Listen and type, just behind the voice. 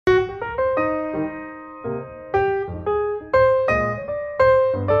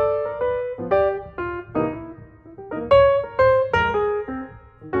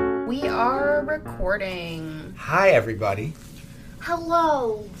recording. Hi, everybody.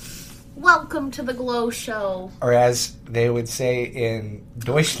 Hello. Welcome to the Glow Show. Or as they would say in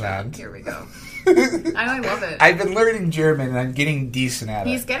Deutschland. Here we go. I love it. I've been learning German and I'm getting decent at it.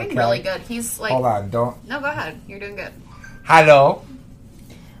 He's getting really good. He's like... Hold on, don't... No, go ahead. You're doing good. Hallo.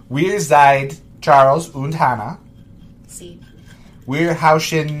 Wir seid Charles und Hannah. See. Wir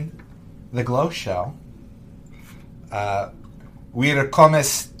hauschen the Glow Show.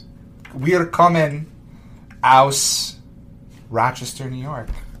 Wir kommen aus Rochester, New York.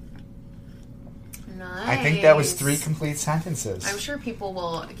 Nice. I think that was 3 complete sentences. I'm sure people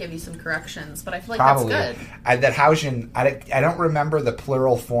will give you some corrections, but I feel like Probably. that's good. That hauschen, I don't remember the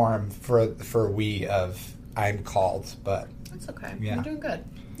plural form for we of I'm called, but... That's okay. Yeah. You're doing good.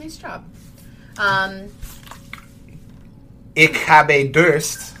 Nice job. Ich habe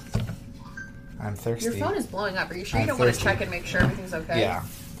Durst. I'm thirsty. Your phone is blowing up. Are you sure you I'm don't want to thirsty. check and make sure everything's okay? Yeah.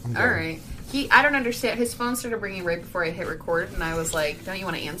 I'm good. All right. I don't understand. His phone started ringing right before I hit record, and I was like, "Don't you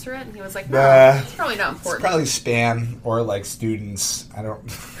want to answer it?" And he was like, "No, it's probably not It's important." probably spam or like students. I don't...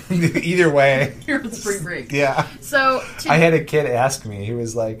 Either way. You're on spring break. Yeah. So I had a kid ask me. He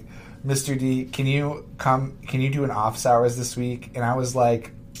was like, "Mr. D, can you do an office hours this week?" And I was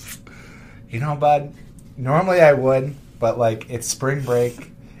like, "You know, bud, normally I would, but like it's spring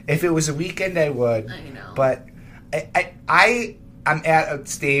break. If it was a weekend, I would. I know. But I'm at a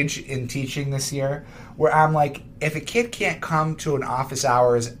stage in teaching this year where I'm like, if a kid can't come to an office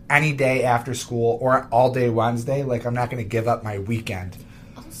hours any day after school or all day Wednesday, like I'm not going to give up my weekend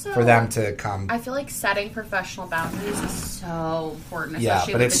also, for them to come." I feel like setting professional boundaries is so important, Yeah,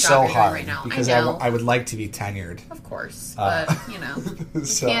 especially but with it's the so job you're doing hard right now. because I know. I would like to be tenured. Of course, Uh, but you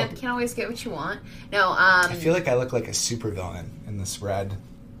So- can't always get what you want. No, I feel like I look like a supervillain in this red.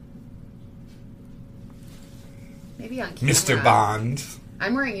 maybe on camera. Mr. Bond.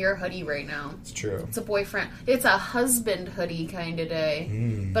 I'm wearing your hoodie right now. It's true. It's a boyfriend. It's a husband hoodie kind of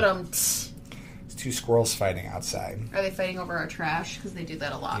day. But It's 2 squirrels fighting outside. are they fighting over our trash? Because they do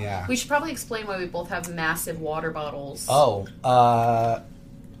that a lot. Yeah. We should probably explain why we both have massive water bottles. Oh,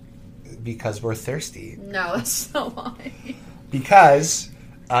 because we're thirsty. No, that's not why. Because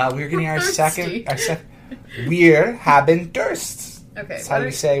we're getting our Thirsty. second. Wir haben Durst. Okay. That's how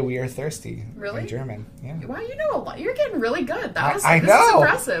you say we are thirsty. Really? In German. Yeah. Wow, you know a lot. You're getting really good. That was, I this know. is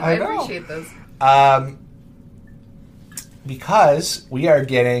impressive. I I know. appreciate this. Because we are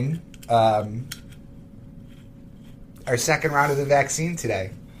getting our second round of the vaccine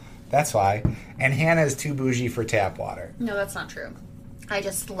today. That's why. And Hannah's too bougie for tap water. No, that's not true. I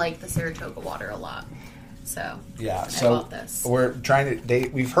just like the Saratoga water a lot. So, Yeah, I so love this. we're trying to.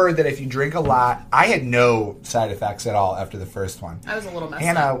 We've heard that if you drink a lot, I had no side effects at all after the first one. I was a little messed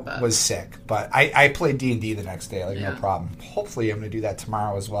Hannah up. But was sick, but I played D&D the next day, like Yeah. no problem. Hopefully, I'm going to do that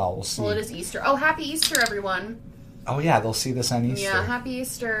tomorrow as well. We'll see. Well, it is Easter. Oh, happy Easter, everyone. Oh yeah, they'll see this on Easter. Yeah, happy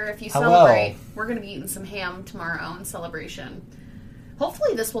Easter. If you Hello. celebrate, we're going to be eating some ham tomorrow in celebration.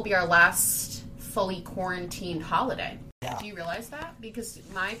 Hopefully, this will be our last fully quarantined holiday. Yeah. Do you realize that? Because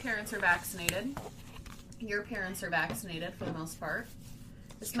my parents are vaccinated. Your parents are vaccinated for the most part.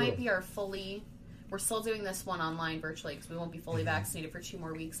 This True. might be our fully... We're still doing this one online virtually because we won't be fully Mm-hmm. vaccinated for 2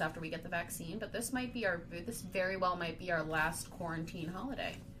 more weeks after we get the vaccine. But this might be this very well might be our last quarantine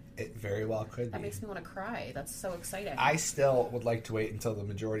holiday. It very well could That be. makes me want to cry. That's so exciting. I still would like to wait until the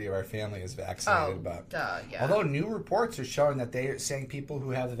majority of our family is vaccinated, but yeah. although new reports are showing that they are saying people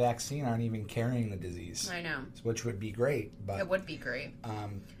who have the vaccine aren't even carrying the disease, I know. which would be great. But It would be great.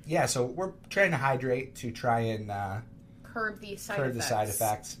 yeah, so we're trying to hydrate to try and Curb the side curb effects. the side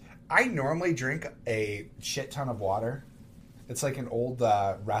effects. I normally drink a shit ton of water. It's like an old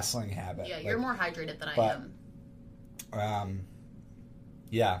wrestling habit. Yeah, you're more hydrated than I but- am.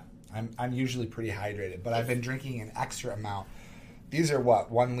 Yeah, I'm usually pretty hydrated, but I've been drinking an extra amount. These are what,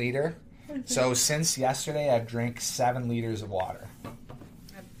 1 liter? So since yesterday, I've drank 7 liters of water.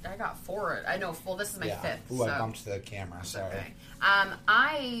 I got 4. I know. Well, this is my 5th. Ooh, so. I bumped the camera. Sorry. Okay.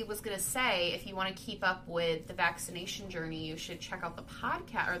 I was gonna say, if you want to keep up with the vaccination journey, you should check out the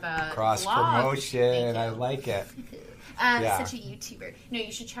podcast or the Cross vlog. promotion. Thank I you. like it. Yeah. Such a YouTuber. No,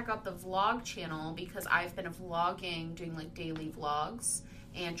 you should check out the vlog channel because I've been vlogging, doing like daily vlogs,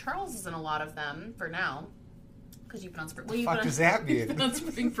 and Charles is in a lot of them for now. Because you've been on spring. Well, What the fuck does that mean? You've been on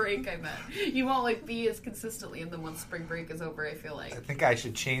spring break. I meant you won't like be as consistently, and then once spring break is over, I feel like. I think I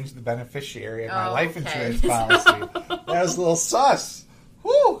should change the beneficiary of my Oh, life okay. insurance policy. That was a little sus.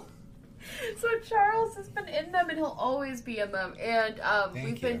 Whew. So Charles has been in them, and he'll always be in them. And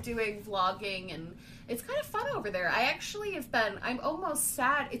we've been you. doing vlogging, and it's kind of fun over there. I actually have been. I'm almost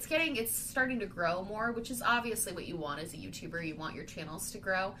sad. It's starting to grow more, which is obviously what you want as a YouTuber. You want your channels to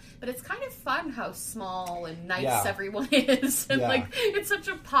grow, but it's kind of fun how small and nice everyone is, and like it's such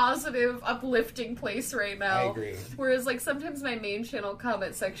a positive, uplifting place right now. I agree. Whereas like sometimes my main channel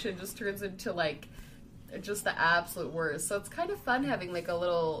comment section just turns into like just the absolute worst. So it's kind of fun having like a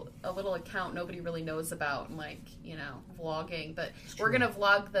little account nobody really knows about and like, you know, vlogging. But we're gonna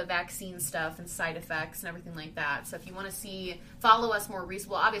vlog the vaccine stuff and side effects and everything like that. So if you want to follow us more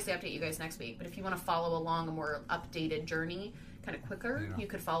recently, well, obviously I'll update you guys next week. But if you want to follow along a more updated journey, kind of quicker, you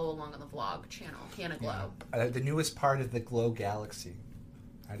could follow along on the vlog channel, Canna Glow. The newest part of the Glow Galaxy.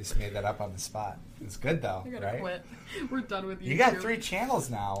 I just made that up on the spot. It's good though, I gotta right? quit. We're done with YouTube. You got 3 channels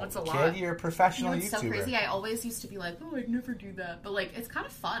now. That's a lot. Kid, you're a professional it's YouTuber. so crazy. I always used to be like, oh, I'd never do that. But like, it's kind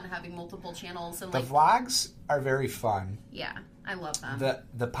of fun having multiple channels and the like vlogs are very fun. Yeah, I love them.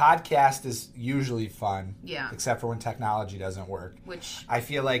 The podcast is usually fun. Yeah. Except for when technology doesn't work. Which I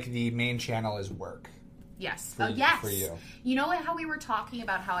feel like the main channel is work. Yes. Yes. For you. You know how we were talking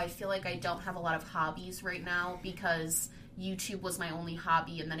about how I feel like I don't have a lot of hobbies right now because YouTube was my only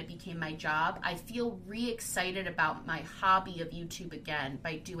hobby and then it became my job. I feel re-excited about my hobby of YouTube again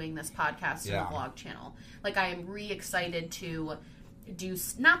by doing this podcast and the vlog channel. Like I am re-excited to do,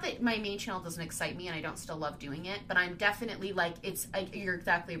 not that my main channel doesn't excite me and I don't still love doing it, but I'm definitely like, you're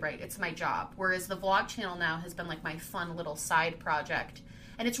exactly right. It's my job. Whereas the vlog channel now has been like my fun little side project.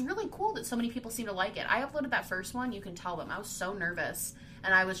 And it's really cool that so many people seem to like it. I uploaded that first one. You can tell them. I was so nervous.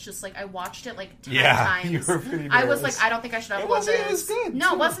 And I was just like, I watched it like 10 times. You were pretty nervous. I was like, I don't think I should upload this. It was good. No,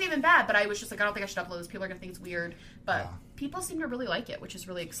 too. it wasn't even bad. But I was just like, I don't think I should upload this. People are going to think it's weird. But people seem to really like it, which is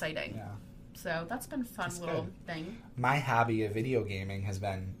really exciting. Yeah. So that's been a fun little thing. My hobby of video gaming has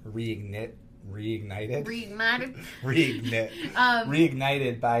been reignited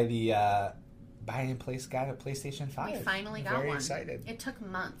by the buy and place got a PlayStation 5. We finally got one. Very excited. It took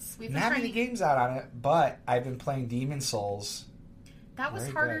months. We've not many games out on it, but I've been playing Demon's Souls. That was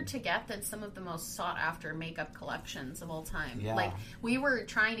harder to get than some of the most sought after makeup collections of all time. Yeah. Like we were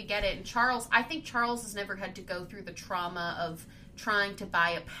trying to get it, and I think Charles has never had to go through the trauma of trying to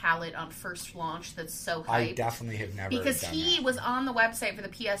buy a palette on first launch that's so hyped. I definitely have never because done he that. was on the website for the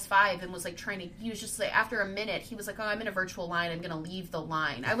PS5 and was like he was just like, after a minute he was like, oh, I'm in a virtual line, I'm gonna leave the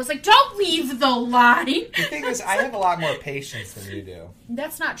line. I was like, don't leave the line. The thing is, I have a lot more patience than you do.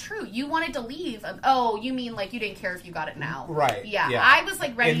 That's not true. You wanted to leave. Oh, you mean like you didn't care if you got it now? Right. Yeah. I was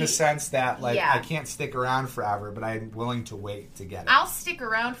like ready. In the sense that like I can't stick around forever, but I'm willing to wait to get it. I'll stick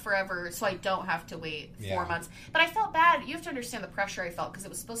around forever so I don't have to wait 4 months. But I felt bad. You have to understand the pressure I felt because it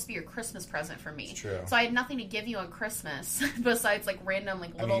was supposed to be your Christmas present for me. It's true. So I had nothing to give you on Christmas besides like random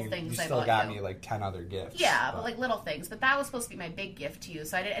like little things I bought you. You still got me like 10 other gifts. Yeah, but like little things. But that was supposed to be my big gift to you.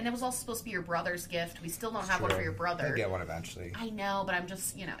 So and it was also supposed to be your brother's gift. We still don't have one for your brother. I'll get one eventually. I know, but I'm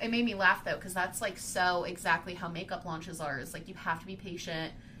just, it made me laugh though because that's like so exactly how makeup launches are. It's like you have to be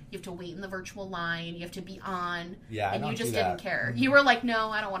patient. You have to wait in the virtual line. You have to be on. Yeah, and you just didn't care. You were like, no,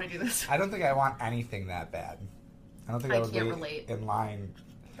 I don't want to do this. I don't think I want anything that bad. I don't think I would wait in line.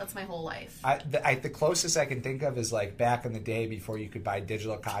 That's my whole life. The closest I can think of is like back in the day before you could buy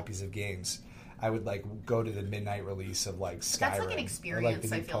digital copies of games. I would like go to the midnight release of like Skyrim. That's like an experience. Or like the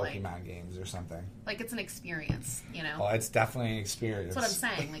new I feel Pokemon games or something. Like it's an experience, Oh, it's definitely an experience. That's what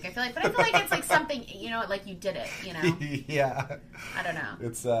I'm saying. Like I feel like it's like something, like you did it. Yeah. I don't know.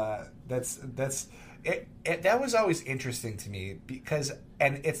 It's that was always interesting to me because,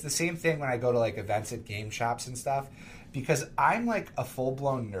 and it's the same thing when I go to like events at game shops and stuff, because I'm like a full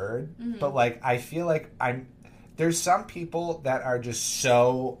blown nerd, but like I feel like there's some people that are just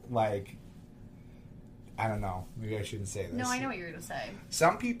so like. I don't know. Maybe I shouldn't say this. No, I know what you're going to say.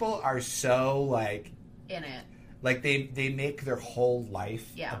 Some people are so, like... in it. Like, they make their whole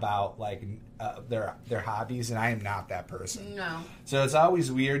life about, like, their hobbies, and I am not that person. No. So it's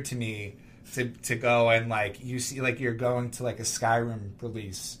always weird to me to go and, like, you see, like, you're going to, like, a Skyrim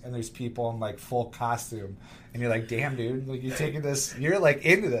release, and there's people in, like, full costume, and you're like, damn, dude, like, you're taking this, you're, like,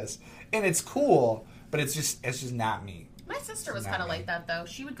 into this. And it's cool, but it's just not me. My sister was kind of like that, though.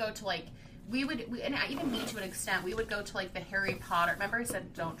 She would go to, like... and even me to an extent, we would go to like the Harry Potter. Remember I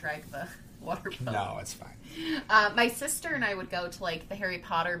said don't drag the water pill? No, it's fine. My sister and I would go to like the Harry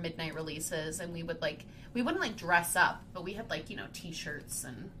Potter midnight releases, and we wouldn't like dress up, but we had like, t-shirts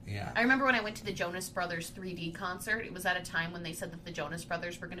and I remember when I went to the Jonas Brothers 3D concert, it was at a time when they said that the Jonas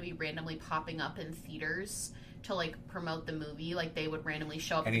Brothers were going to be randomly popping up in theaters to like promote the movie. Like they would randomly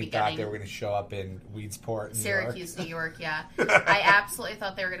show up And at the he beginning. thought they were going to show up in Weedsport, Syracuse, New York, yeah. I absolutely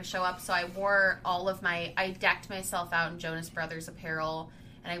thought they were going to show up, so I wore I decked myself out in Jonas Brothers apparel,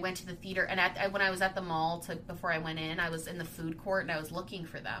 and I went to the theater, and when I was at the mall, before I went in, I was in the food court, and I was looking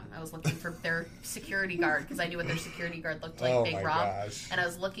for them. I was looking for their security guard, because I knew what their security guard looked like, Big Rob. Gosh. And I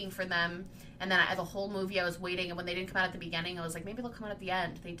was looking for them, and then the whole movie I was waiting, and when they didn't come out at the beginning, I was like, maybe they'll come out at the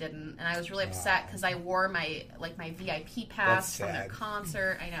end. They didn't, and I was really upset, because I wore my VIP pass from their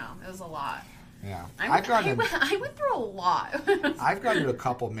concert. I know, it was a lot. Yeah, I went through a lot. I've gone to a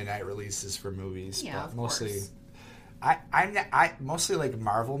couple midnight releases for movies, yeah, but mostly, course. I mostly like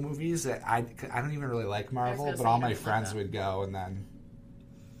Marvel movies. That I don't even really like Marvel, but all my friends would go, and then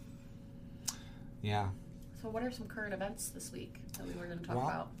yeah. So, what are some current events this week that we were going to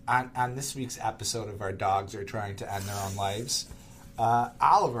talk about? On this week's episode of Our Dogs Are Trying to End Their Own Lives,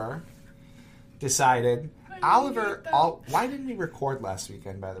 Oliver decided. Why didn't we record last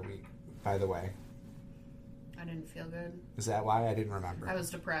weekend? By the way, I didn't feel good. Is that why? I didn't remember. I was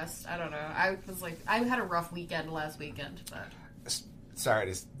depressed. I don't know. I was like, I had a rough weekend last weekend, but sorry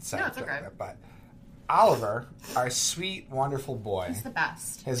to say no, it's okay. But Oliver, our sweet, wonderful boy, he's the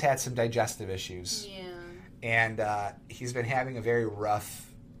best. Has had some digestive issues. Yeah. And he's been having a very rough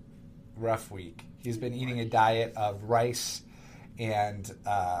week. He's been eating a diet of rice and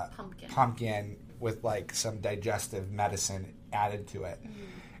pumpkin with like some digestive medicine added to it.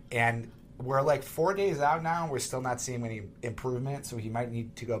 And we're like 4 days out now, and we're still not seeing any improvement, so he might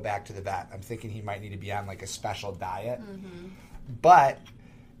need to go back to the vet. I'm thinking he might need to be on like a special diet. But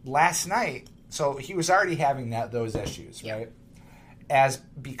last night, so he was already having those issues, right?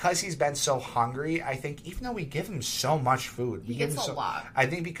 Because he's been so hungry, I think even though we give him so much food, he gets a lot. I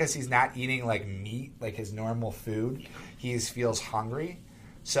think because he's not eating like meat, like his normal food, he feels hungry.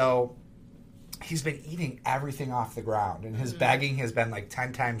 So he's been eating everything off the ground, and his begging has been like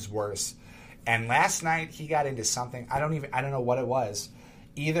 10 times worse. And last night he got into something. I don't know what it was.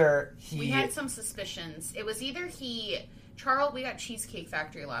 We had some suspicions. It was either we got Cheesecake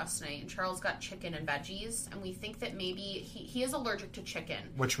Factory last night, and Charles got chicken and veggies, and we think that maybe he is allergic to chicken.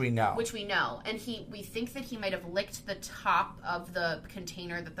 Which we know. And we think that he might have licked the top of the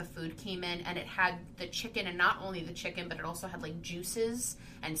container that the food came in, and it had the chicken, and not only the chicken, but it also had like juices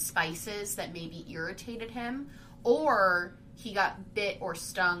and spices that maybe irritated him. Or he got bit or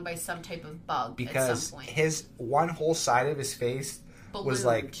stung by some type of bug at some point. His one whole side of his face was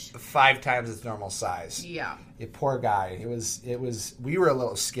like 5 times its normal size. Yeah. Poor guy. It was. We were a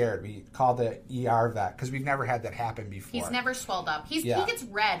little scared. We called the ER vet because we've never had that happen before. He's never swelled up. He gets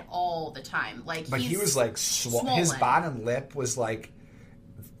red all the time. But he was like swollen. His bottom lip was like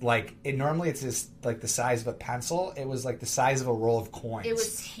normally it's just like the size of a pencil. It was like the size of a roll of coins. It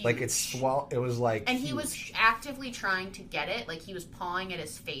was huge. Like it was like. And huge. He was actively trying to get it. Like he was pawing at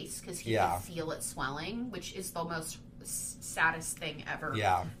his face because he could feel it swelling, which is the most saddest thing ever.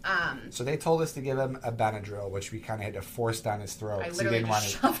 Yeah. So they told us to give him a Benadryl, which we kind of had to force down his throat. I literally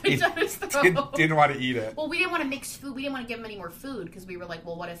shoved it down his throat. Didn't want to eat it. Well, we didn't want to mix food. We didn't want to give him any more food because we were like,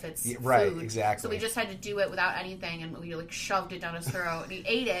 well, what if it's food? Right, exactly. So we just had to do it without anything, and we like shoved it down his throat. And he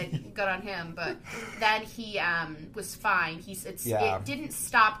ate it. Good on him. But then he was fine. It didn't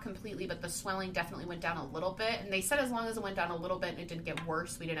stop completely, but the swelling definitely went down a little bit. And they said as long as it went down a little bit and it didn't get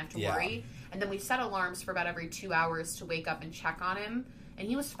worse, we didn't have to worry. And then we set alarms for about every 2 hours to wake up and check on him, and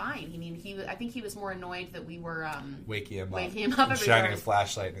he was fine. I think he was more annoyed that we were waking him up and shining a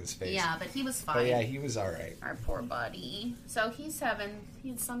flashlight in his face. Yeah, but he was fine. But yeah, he was all right. Our poor buddy. So he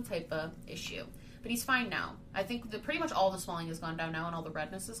had some type of issue, but he's fine now. I think pretty much all the swelling has gone down now, and all the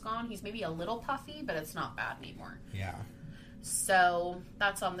redness is gone. He's maybe a little puffy, but it's not bad anymore. Yeah. So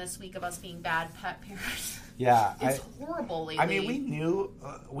that's on this week of us being bad pet parents. Yeah, it's horrible lately. I mean,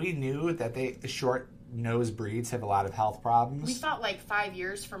 we knew that the short nosed breeds have a lot of health problems. We thought like 5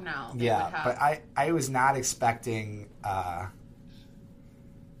 years from now. Would have. But I was not expecting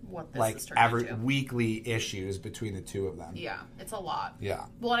what this like is turning into. Weekly issues between the two of them. Yeah, it's a lot. Yeah.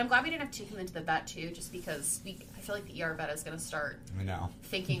 Well, and I'm glad we didn't have to take him into the vet too, just because I feel like the ER vet is going to start. I know.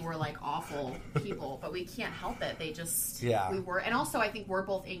 Thinking we're like awful people, but we can't help it. They just we were, and also I think we're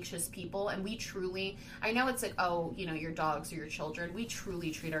both anxious people, and we truly. I know it's like your dogs are your children. We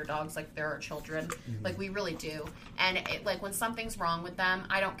truly treat our dogs like they're our children, like we really do. And like when something's wrong with them,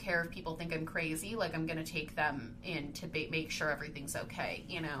 I don't care if people think I'm crazy. Like I'm going to take them in to make sure everything's okay.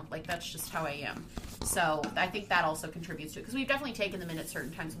 Like that's just how I am. So I think that also contributes to it because we've definitely taken them in at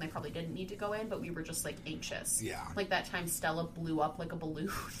certain times when they probably didn't need to go in, but we were just like anxious. Yeah. Like that time Stella blew up like a balloon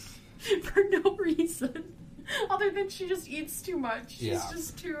for no reason. Other than she just eats too much. She's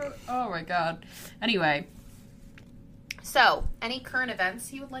just too... Oh my god. Anyway. So, any current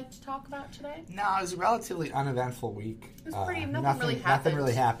events you would like to talk about today? No, it was a relatively uneventful week. It was pretty, nothing really happened. Nothing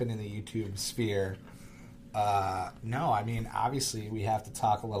really happened in the YouTube sphere. No, I mean, obviously we have to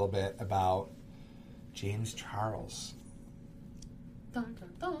talk a little bit about James Charles. Dun,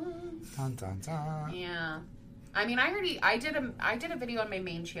 dun, dun. Dun, dun, dun. Yeah. I mean, I did a video on my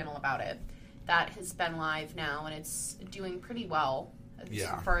main channel about it that has been live now, and it's doing pretty well as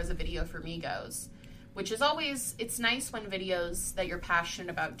far as a video for me goes. Which is always, it's nice when videos that you're passionate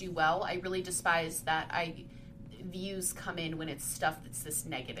about do well. I really despise that views come in when it's stuff that's this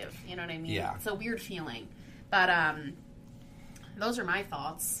negative. You know what I mean? Yeah. It's a weird feeling. But those are my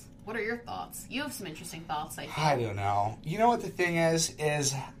thoughts. What are your thoughts? You have some interesting thoughts, I think. I don't know. You know what the thing is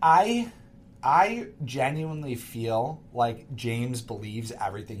I genuinely feel like James believes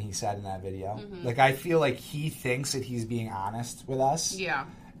everything he said in that video. Mm-hmm. Like, I feel like he thinks that he's being honest with us. Yeah.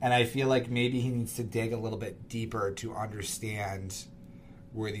 And I feel like maybe he needs to dig a little bit deeper to understand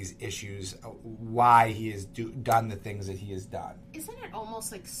where these issues, why he has done the things that he has done. Isn't it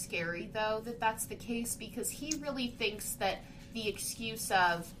almost like scary, though, that that's the case? Because he really thinks that the excuse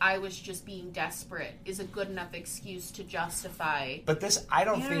of, I was just being desperate, is a good enough excuse to justify. But this, I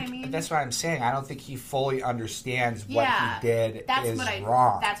don't think, what I mean? That's what I'm saying. I don't think he fully understands what he did is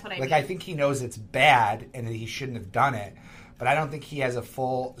wrong. That's what I mean. Like, I think he knows it's bad and that he shouldn't have done it. But I don't think he has a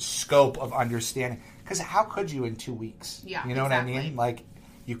full scope of understanding. Because how could you in 2 weeks? Yeah, you know exactly. what I mean? Like,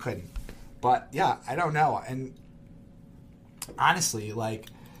 you couldn't. But, yeah, I don't know. And honestly, like,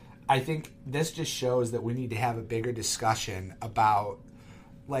 I think this just shows that we need to have a bigger discussion about,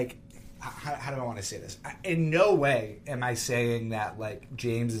 like, how do I want to say this? In no way am I saying that, like,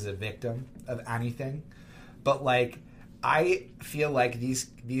 James is a victim of anything. But, like, I feel like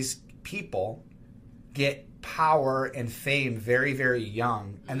these people get power and fame very, very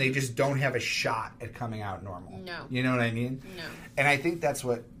young, and they just don't have a shot at coming out normal. No. You know what I mean? No. And I think that's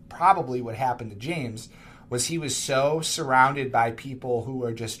what probably happened to James was he was so surrounded by people who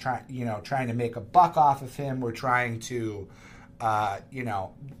were just trying to make a buck off of him, were trying to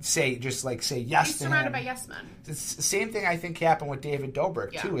say yes to him. He's surrounded by yes men. It's the same thing I think happened with David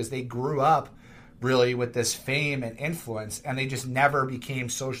Dobrik too, is they grew up really with this fame and influence, and they just never became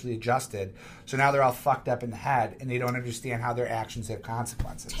socially adjusted. So now they're all fucked up in the head, and they don't understand how their actions have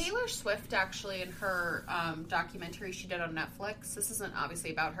consequences. Taylor Swift, actually, in her documentary she did on Netflix, this isn't obviously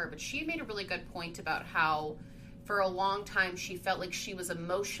about her, but she made a really good point about how for a long time she felt like she was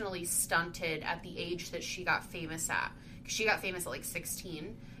emotionally stunted at the age that she got famous at. She got famous at like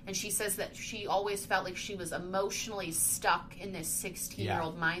 16. And she says that she always felt like she was emotionally stuck in this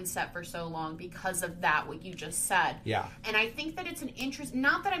 16-year-old mindset for so long because of that, what you just said. Yeah. And I think that it's an interest,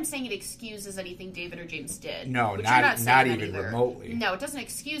 not that I'm saying it excuses anything David or James did. No, not even remotely. No, it doesn't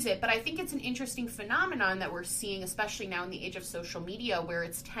excuse it, but I think it's an interesting phenomenon that we're seeing, especially now in the age of social media, where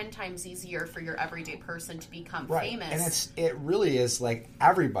it's 10 times easier for your everyday person to become famous. And it really is like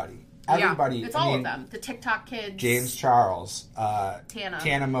everybody. Everybody, it's all of them. The TikTok kids, James Charles,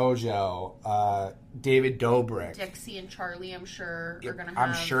 Tana Mojo, David Dobrik, Dixie and Charlie. I'm sure are gonna.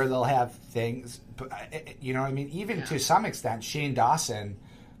 I'm sure they'll have things, but you know what I mean. Even to some extent, Shane Dawson,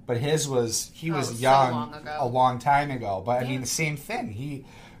 but his was was young a long time ago. But I mean, the same thing. He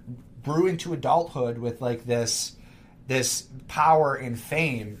grew into adulthood with like this power and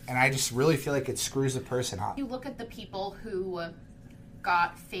fame, and I just really feel like it screws a person up. You look at the people who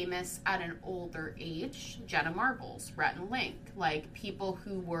got famous at an older age, Jenna Marbles, Rhett and Link, like people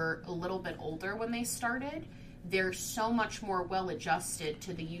who were a little bit older when they started, they're so much more well-adjusted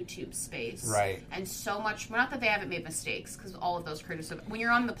to the YouTube space. Right. And so much, not that they haven't made mistakes, because all of those creators, when you're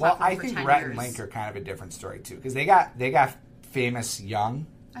on the platform for 10 years. Well, I think Rhett and Link are kind of a different story, too, because they got famous young.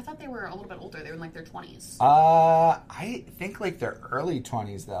 I thought they were a little bit older. They were in like their 20s. I think like their early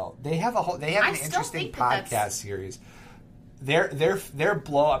 20s, though. They have an interesting podcast series. Their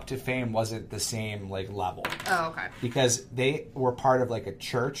blow up to fame wasn't the same like level. Oh, okay. Because they were part of like a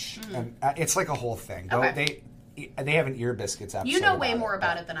church, and it's like a whole thing. Okay. They have an Ear Biscuits episode. You know way more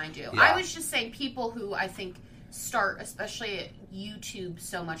about it than I do. Yeah. I was just saying people who I think start, especially at YouTube,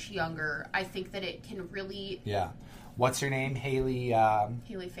 so much younger. I think that it can really. Yeah. What's her name? Haley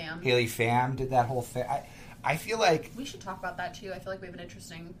Pham. Haley Pham did that whole thing. I feel like we should talk about that too. I feel like we have an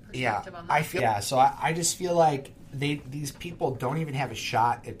interesting perspective on that. So I just feel like these people don't even have a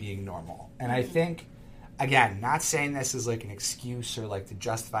shot at being normal. And I think, again, not saying this is like an excuse or like to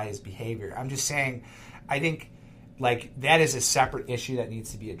justify his behavior. I'm just saying, I think like that is a separate issue that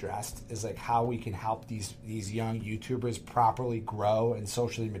needs to be addressed. Is like how we can help these young YouTubers properly grow and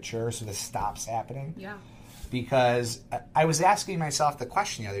socially mature so this stops happening. Yeah. because I was asking myself the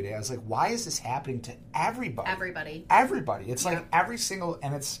question the other day. I was like, why is this happening to everybody? Everybody. It's like every single,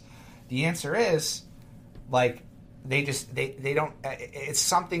 and the answer is like they don't. It's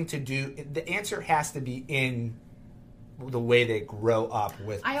something to do. The answer has to be in the way they grow up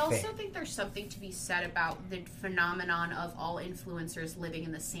with. I also think there's something to be said about the phenomenon of all influencers living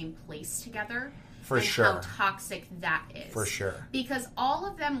in the same place together. For sure. How toxic that is. For sure. Because all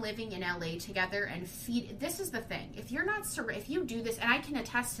of them living in LA together and this is the thing. If you're not, if you do this, and I can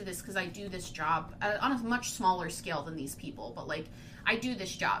attest to this because I do this job on a much smaller scale than these people, but like I do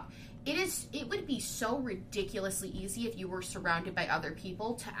this job. It would be so ridiculously easy if you were surrounded by other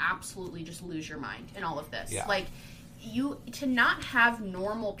people to absolutely just lose your mind in all of this. Yeah. Like, to not have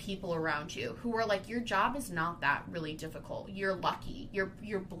normal people around you who are like, your job is not that really difficult. You're lucky.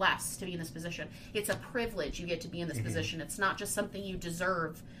 You're blessed to be in this position. It's a privilege you get to be in this position. It's not just something you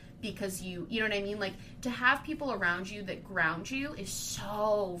deserve because you know what I mean? Like, to have people around you that ground you is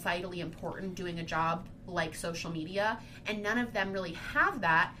so vitally important doing a job like social media. And none of them really have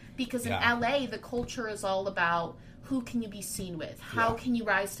that because in LA, the culture is all about who can you be seen with? How can you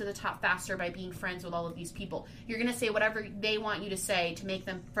rise to the top faster by being friends with all of these people? You're going to say whatever they want you to say to make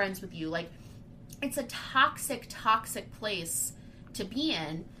them friends with you. Like, it's a toxic, toxic place to be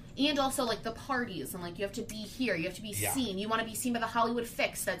in. And also, like, the parties. And, like, you have to be here. You have to be seen. You want to be seen by the Hollywood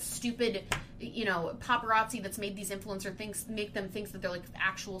Fix. That stupid, paparazzi that's made these influencer things, make them think that they're, like,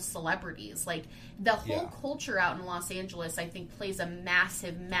 actual celebrities. Like, the whole culture out in Los Angeles, I think, plays a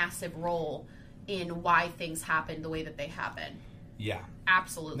massive, massive role in why things happen the way that they happen. Yeah.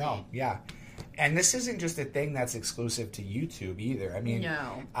 Absolutely. No, yeah. And this isn't just a thing that's exclusive to YouTube either. I mean,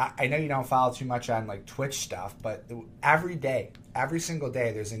 no. I know you don't follow too much on like Twitch stuff, but every single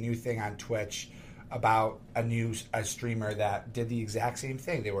day, there's a new thing on Twitch about a streamer that did the exact same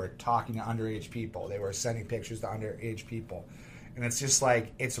thing. They were talking to underage people. They were sending pictures to underage people. And it's just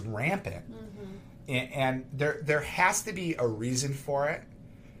like, it's rampant. Mm-hmm. And there has to be a reason for it.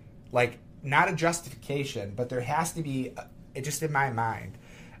 Like, not a justification, but there has to be, just in my mind,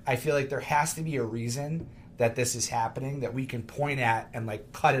 I feel like there has to be a reason that this is happening that we can point at and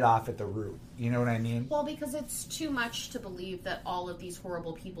like cut it off at the root. You know what I mean? Well, because it's too much to believe that all of these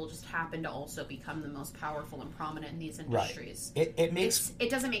horrible people just happen to also become the most powerful and prominent in these industries. Right. It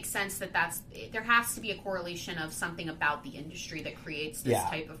doesn't make sense there has to be a correlation of something about the industry that creates this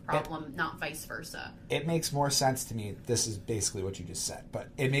type of problem, not vice versa. It makes more sense to me. This is basically what you just said, but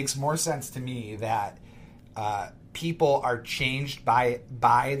it makes more sense to me that people are changed by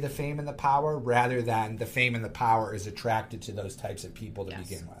the fame and the power rather than the fame and the power is attracted to those types of people to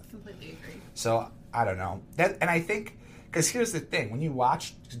begin with. Completely agree. So, I don't know. And I think, because here's the thing, when you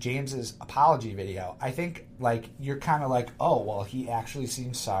watch James's apology video, I think, like, you're kind of like, oh, well, he actually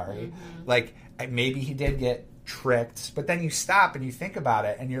seems sorry. Mm-hmm. Like, maybe he did get tricked, but then you stop and you think about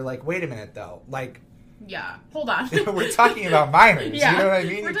it, and you're like, wait a minute, though. Like, yeah, hold on. We're talking about minors, yeah. You know what I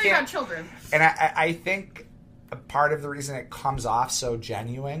mean? We're talking about children. And I think a part of the reason it comes off so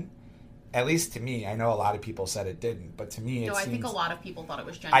genuine, at least to me, I know a lot of people said it didn't, but to me, I think a lot of people thought it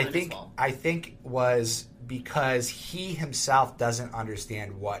was genuine as well. I think was because he himself doesn't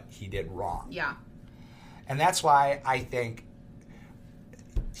understand what he did wrong. Yeah. And that's why I think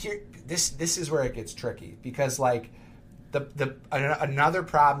this is where it gets tricky, because like another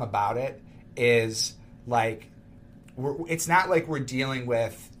problem about it is like, it's not like we're dealing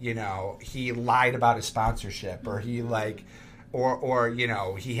with, he lied about his sponsorship, or he like, or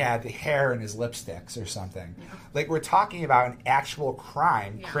he had hair in his lipsticks or something. Yeah. Like, we're talking about an actual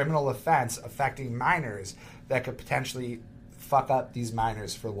crime, criminal offense affecting minors that could potentially fuck up these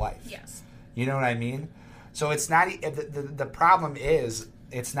minors for life. Yes. You know what I mean? So it's not, the problem is,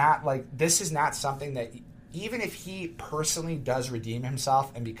 it's not like, this is not something that, even if he personally does redeem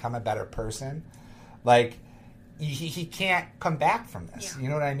himself and become a better person, like, he can't come back from this. Yeah. You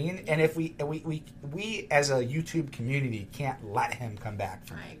know what I mean? And if we as a YouTube community can't let him come back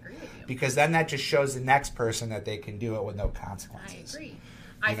from it. I agree with you. Because then that just shows the next person that they can do it with no consequences. I agree.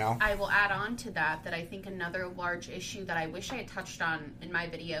 I will add on to that I think another large issue that I wish I had touched on in my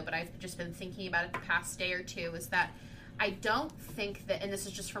video, but I've just been thinking about it the past day or two, is that I don't think that, and this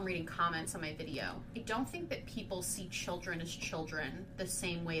is just from reading comments on my video, I don't think that people see children as children the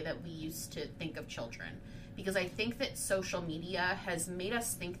same way that we used to think of children. Because I think that social media has made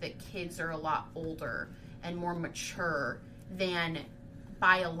us think that kids are a lot older and more mature than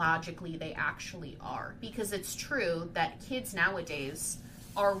biologically they actually are. Because it's true that kids nowadays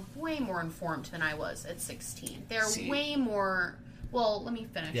are way more informed than I was at 16. They're way more Well, let me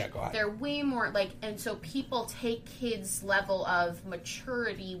finish. Yeah, go ahead. They're way more like, and so people take kids' level of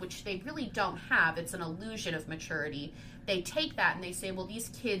maturity, which they really don't have. It's an illusion of maturity. They take that and they say, well, these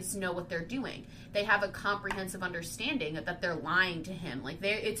kids know what they're doing. They have a comprehensive understanding that they're lying to him. Like,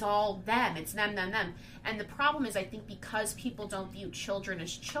 it's all them. It's them, them, them. And the problem is, I think because people don't view children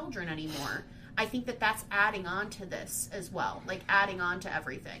as children anymore, I think that that's adding on to this as well, like adding on to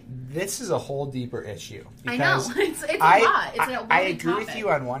everything. This is a whole deeper issue. I know. It's a lot. It's a I really agree topic. with you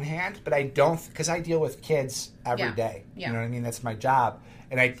on one hand, but I don't, because I deal with kids every day. Yeah. You know what I mean? That's my job.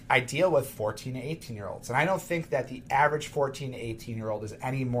 And I deal with 14 to 18-year-olds. And I don't think that the average 14 to 18-year-old is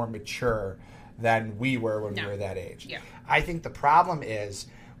any more mature than we were when we were that age. Yeah. I think the problem is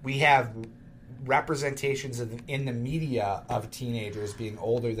we have representations in the media of teenagers being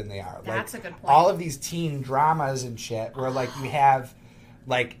older than they are. That's like, a good point. all of these teen dramas and shit where like you have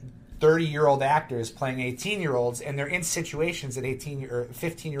like 30-year-old actors playing 18-year-olds and they're in situations that 18 or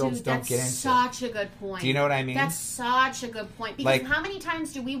 15-year-olds don't get into. That's such a good point. Do you know what I mean? That's such a good point. Because Like, how many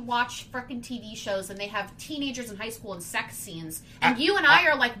times do we watch frickin' TV shows and they have teenagers in high school and sex scenes, and you and I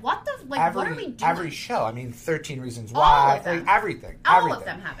are like, what the, like, what are we doing? Every show. I mean, 13 Reasons All Why. of them. Like, everything. All of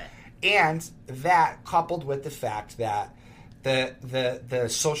them have it. And that coupled with the fact that the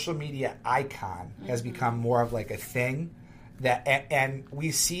social media icon has become more of like a thing that, and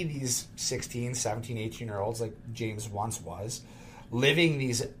we see these 16, 17, 18-year-olds like James once was living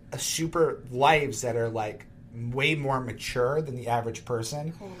these super lives that are like way more mature than the average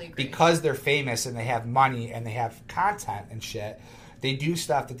person. Totally agree. Because they're famous and they have money and they have content and shit. They do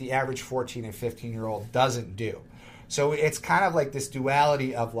stuff that the average 14 and 15-year-old doesn't do. So it's kind of like this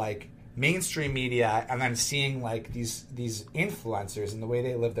duality of like mainstream media and then seeing like these influencers and the way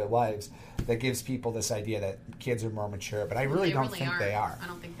they live their lives that gives people this idea that kids are more mature. But I really don't think they are. I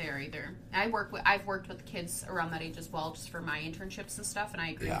don't think they are either. I've worked with kids around that age as well, just for my internships and stuff, and I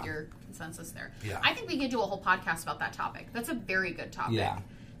agree with your consensus there. Yeah. I think we could do a whole podcast about that topic. That's a very good topic. Yeah.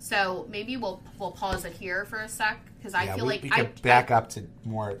 So maybe we'll pause it here for a sec, because I feel like we could back up to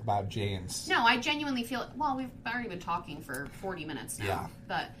more about James. No, I genuinely feel, well, we've already been talking for 40 minutes now. Yeah.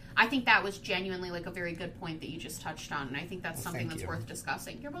 But I think that was genuinely like a very good point that you just touched on, and I think that's something that's worth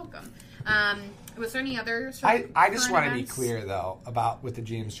discussing. You're welcome. Was there any other sort of I just want to be events? clear though about with the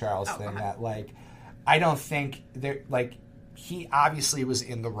James Charles Oh, thing go ahead. that like I don't think there like he obviously was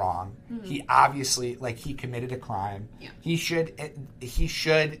in the wrong. Mm-hmm. He obviously like he committed a crime. Yeah. He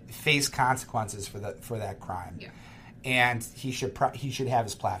should face consequences for that crime. Yeah. And he should have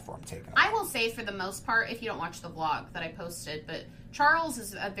his platform taken away. I will say, for the most part, if you don't watch the vlog that I posted, but Charles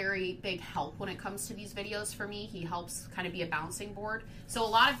is a very big help when it comes to these videos for me. He helps kind of be a bouncing board. So a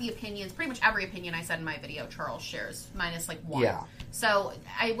lot of the opinions, pretty much every opinion I said in my video, Charles shares, minus like one. Yeah. So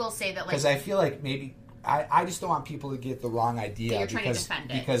I will say that, like, because I feel like maybe I just don't want people to get the wrong idea. You're trying to defend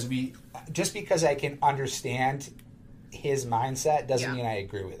it. Because I can understand his mindset doesn't Yeah. mean I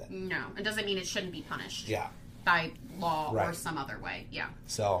agree with it. no, it doesn't mean it shouldn't be punished. Yeah. By law or Right. some other way. Yeah.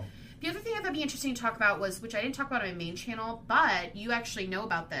 So The other thing that would be interesting to talk about was, which I didn't talk about on my main channel, but you actually know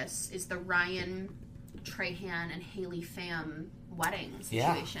about this, is the Ryan Trahan and Haley Pham wedding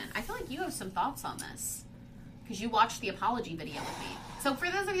situation. I feel like you have some thoughts on this, because you watched the apology video with me. So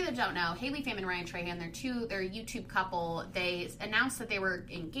for those of you that don't know, Haley Pham and Ryan Trahan, they're a YouTube couple. They announced that they were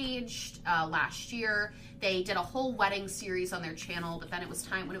engaged last year. They did a whole wedding series on their channel, but then when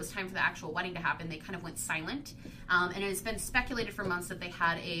it was time for the actual wedding to happen, they kind of went silent. And it has been speculated for months that they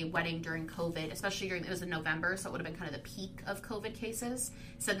had a wedding during COVID, especially it was in November, so it would have been kind of the peak of COVID cases.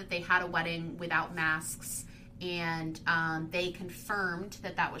 Said that they had a wedding without masks, and they confirmed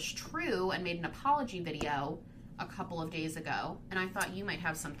that was true and made an apology video a couple of days ago, and I thought you might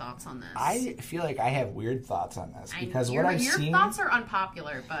have some thoughts on this. I feel like I have weird thoughts on this because what I've seen your thoughts are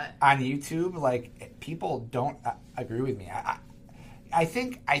unpopular, but on YouTube, like people don't agree with me. I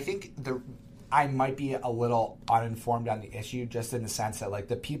think I might be a little uninformed on the issue, just in the sense that like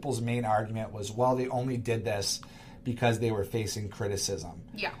the people's main argument was, well, they only did this because they were facing criticism.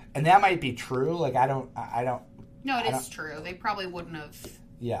 Yeah, and that might be true. Like I don't. No, it is true. They probably wouldn't have.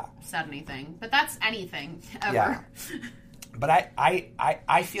 Yeah. Said anything, but that's anything ever. Yeah. But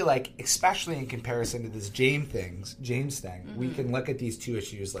I feel like, especially in comparison to this James thing, Mm-hmm. we can look at these two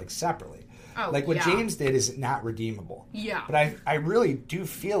issues like separately. Oh, like what yeah. James did is not redeemable. Yeah. But I really do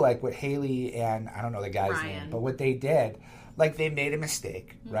feel like what Haley and I don't know the guy's Ryan. name, but what they did, like they made a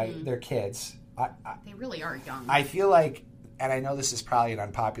mistake, right? They're kids. They really are young. I feel like, and I know this is probably an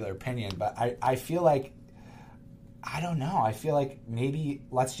unpopular opinion, but I feel like, I don't know. I feel like maybe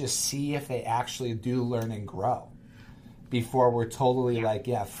let's just see if they actually do learn and grow before we're totally like,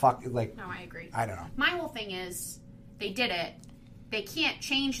 yeah, fuck. Like, no, I agree. I don't know. My whole thing is, they did it. They can't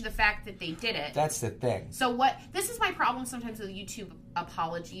change the fact that they did it. That's the thing. So this is my problem sometimes with YouTube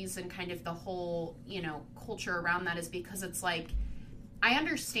apologies and kind of the whole, culture around that, is because it's like, I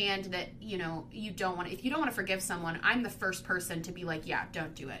understand that, you don't want to, if you don't want to forgive someone, I'm the first person to be like, yeah,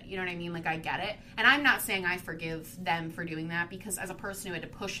 don't do it. You know what I mean? Like, I get it. And I'm not saying I forgive them for doing that, because as a person who had to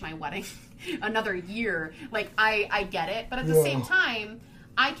push my wedding another year, like, I get it. But at the same time,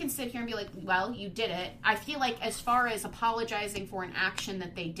 I can sit here and be like, well, you did it. I feel like as far as apologizing for an action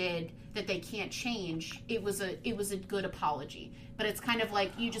that they did that they can't change, it was a good apology. But it's kind of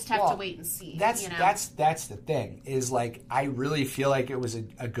like, you just have to wait and see. That's the thing, is like, I really feel like it was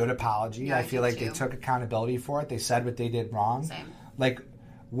a good apology. Yeah, I feel like too. they took accountability for it. They said what they did wrong. Same. Like,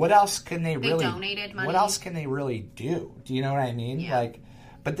 what else can they really... They donated money. What else can they really do? Do you know what I mean? Yeah. Like,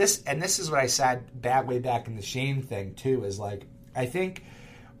 but this is what I said way back in the Shane thing, too, is like, I think...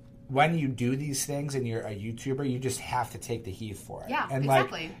 when you do these things and you're a YouTuber, you just have to take the heat for it. Yeah, and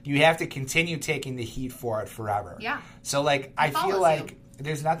exactly. like, you have to continue taking the heat for it forever. Yeah. So like, I feel like you.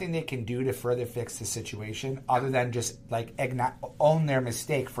 There's nothing they can do to further fix the situation other than just like own their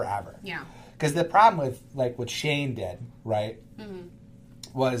mistake forever. Yeah. Because the problem with like what Shane did, right,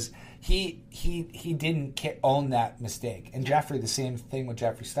 was he didn't own that mistake. And Jeffree, the same thing with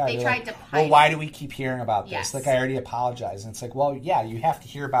Jeffree Star. They tried to hide well, why do we keep hearing about this? Yes. Like, I already apologized. And it's like, well, yeah, you have to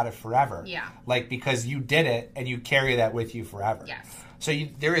hear about it forever. Yeah. Like, because you did it and you carry that with you forever. Yes. So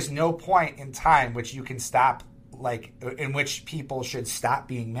there is no point in time which you can stop, like, in which people should stop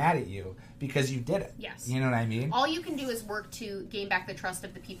being mad at you because you did it. Yes. You know what I mean? All you can do is work to gain back the trust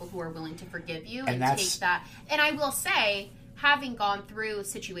of the people who are willing to forgive you and that's- take that. And I will say, having gone through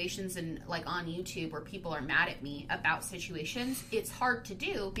situations on YouTube where people are mad at me about situations, it's hard to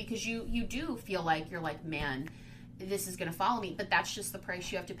do because you do feel like you're like, man, this is going to follow me, but that's just the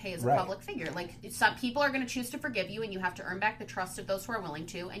price you have to pay as a public figure. Like, some people are going to choose to forgive you, and you have to earn back the trust of those who are willing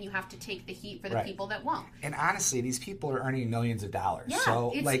to, and you have to take the heat for the people that won't. And honestly, these people are earning millions of dollars. Yeah,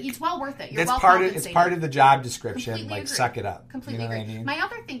 so it's well worth it. You're that's well it's compensated. part of the job description. Completely like, agree. suck it up. Completely you know agree. What I mean? My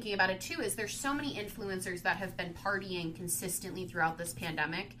other thinking about it too is there's so many influencers that have been partying consistently throughout this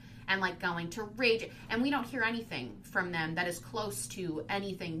pandemic and like going to rage, and we don't hear anything from them that is close to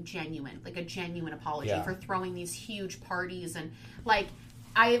anything genuine, like a genuine apology for throwing these huge parties. And like,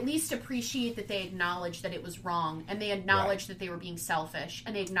 I at least appreciate that they acknowledged that it was wrong, and they acknowledged that they were being selfish,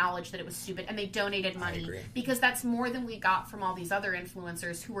 and they acknowledged that it was stupid, and they donated money, because that's more than we got from all these other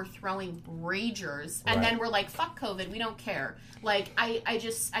influencers who were throwing ragers, and then we're like, fuck COVID, we don't care. Like, I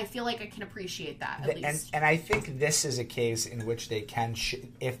feel like I can appreciate that at least. And I think this is a case in which they can,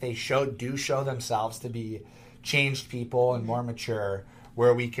 if they do show themselves to be changed people and more mature,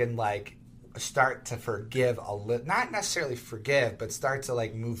 where we can like start to forgive a little, not necessarily forgive, but start to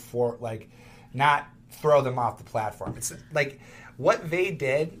like move forward, like not throw them off the platform. It's like what they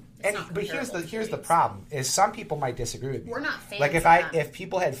did. But here's the problem: is some people might disagree with me. We're not fans. Like if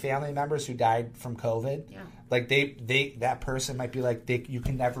people had family members who died from COVID, like that person might be like, you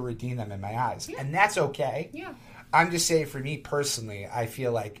can never redeem them in my eyes, and that's okay. Yeah. I'm just saying, for me personally, I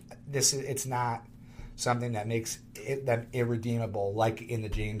feel like it's not something that makes them irredeemable, like in the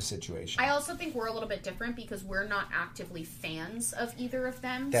James situation. I also think we're a little bit different because we're not actively fans of either of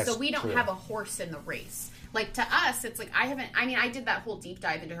them, That's so we don't true. have a horse in the race. Like, to us, it's like, I did that whole deep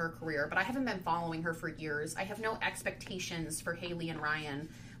dive into her career, but I haven't been following her for years. I have no expectations for Haley and Ryan.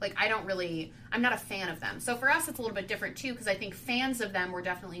 Like, I'm not a fan of them. So for us, it's a little bit different, too, because I think fans of them were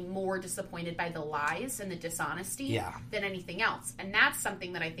definitely more disappointed by the lies and the dishonesty than anything else. And that's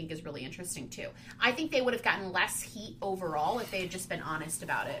something that I think is really interesting, too. I think they would have gotten less heat overall if they had just been honest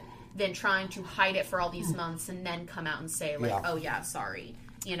about it than trying to hide it for all these months and then come out and say, like, oh, yeah, sorry.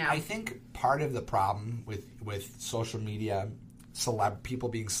 You know? I think part of the problem with social media, people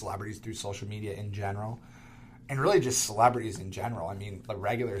being celebrities through social media in general, and really just celebrities in general, I mean, the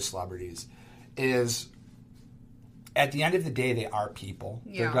regular celebrities, is at the end of the day, they are people.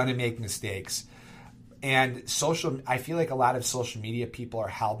 Yeah. They're going to make mistakes. And I feel like a lot of social media people are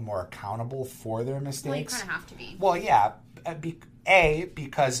held more accountable for their mistakes. Well, you kind of have to be. Well, yeah.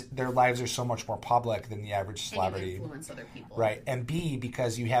 Because their lives are so much more public than the average celebrity. And you influence other people. Right. And B,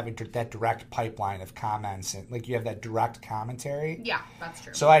 because you have that direct pipeline of comments, and like you have that direct commentary. Yeah, that's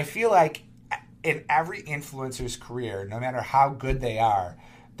true. So I feel like in every influencer's career, no matter how good they are,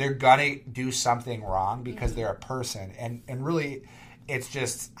 they're gonna do something wrong because they're a person. And really, it's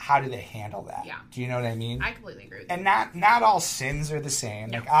just, how do they handle that? Yeah. Do you know what I mean? I completely agree with you. And not all sins are the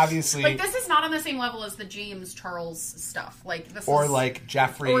same. Like, obviously, like, this is not on the same level as the James Charles stuff. Like, this or is, like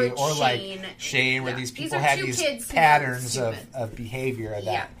Jeffree, or Shane. like where these These people are had two these kids who are patterns stupid. of behavior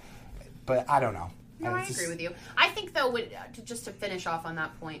that. But I don't know. No, I agree with you. I think, though, just to finish off on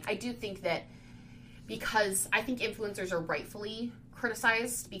that point, I do think that because I think influencers are rightfully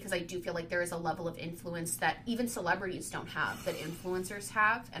criticized because I do feel like there is a level of influence that even celebrities don't have that influencers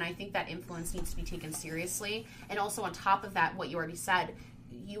have, and I think that influence needs to be taken seriously. And also on top of that, what you already said,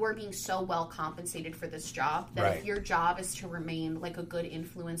 you are being so well compensated for this job that if your job is to remain like a good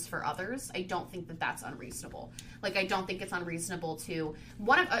influence for others, I don't think that that's unreasonable. Like, I don't think it's unreasonable to...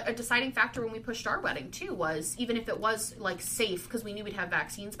 A deciding factor when we pushed our wedding, too, was even if it was, like, safe, because we knew we'd have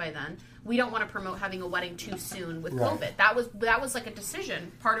vaccines by then, we don't want to promote having a wedding too soon with COVID. That was like a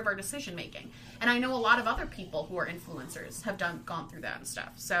decision, part of our decision making. And I know a lot of other people who are influencers have gone through that and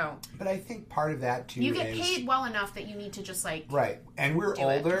stuff. So, but I think part of that too, you get paid well enough that you need to just like and we're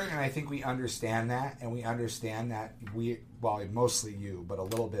older, and I think we understand that, and we understand that mostly you, but a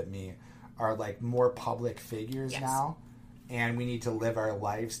little bit me, are like more public figures now, and we need to live our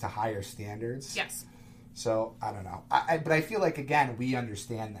lives to higher standards. Yes. So, I don't know. But I feel like, again, we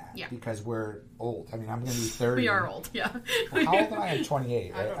understand that because we're old. I mean, I'm going to be 30. We are old, yeah. Well, how old am I? I'm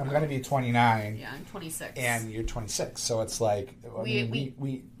 28, right? I'm going to be 29. Yeah, I'm 26. And you're 26. So it's like,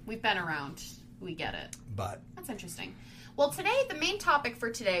 we've been around. We get it. But that's interesting. Well, today, the main topic for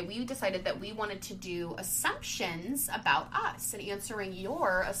today, we decided that we wanted to do assumptions about us and answering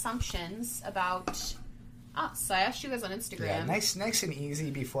your assumptions about us. So I asked you guys on Instagram. Yeah, nice and easy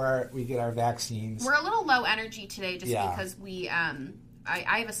before we get our vaccines. We're a little low energy today just because we, I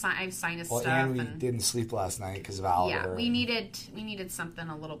have sinus stuff. And we didn't sleep last night because of Oliver. Yeah, we needed something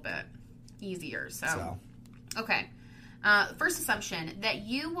a little bit easier. So. Okay. First assumption, that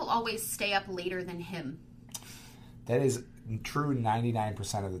you will always stay up later than him. That is true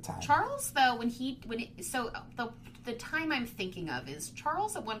 99% of the time. Charles, though, the time I'm thinking of is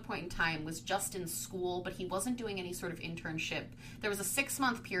Charles at one point in time was just in school, but he wasn't doing any sort of internship. There was a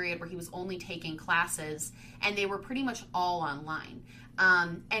 6-month period where he was only taking classes, and they were pretty much all online.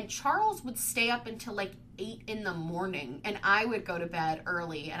 And Charles would stay up until like 8 in the morning, and I would go to bed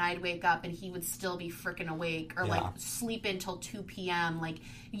early, and I'd wake up, and he would still be freaking awake, or like sleep until 2 p.m. Like,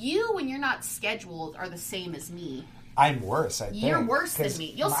 you, when you're not scheduled, are the same as me. I'm worse, I think. You're worse than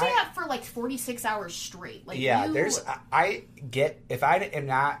me. You'll stay up for like 46 hours straight. Like, if I am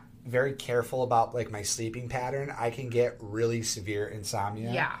not very careful about like my sleeping pattern, I can get really severe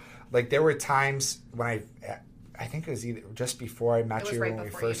insomnia. Yeah. Like, there were times when I think it was either just before I met you, when we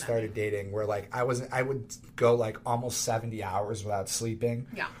first started dating, where like I would go like almost 70 hours without sleeping.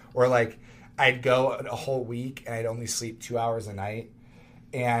 Yeah. Or like I'd go a whole week and I'd only sleep 2 hours a night.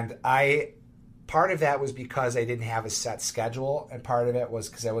 And part of that was because I didn't have a set schedule, and part of it was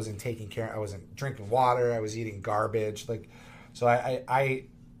because I wasn't I wasn't drinking water, I was eating garbage. Like, so I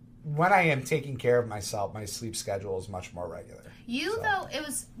when I am taking care of myself, my sleep schedule is much more regular. Though, it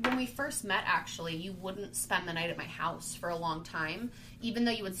was when we first met, actually, you wouldn't spend the night at my house for a long time, even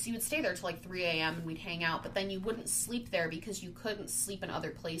though you would stay there till like 3 a.m. and we'd hang out, but then you wouldn't sleep there because you couldn't sleep in other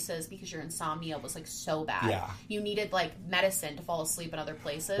places because your insomnia was like so bad. Yeah. You needed like medicine to fall asleep in other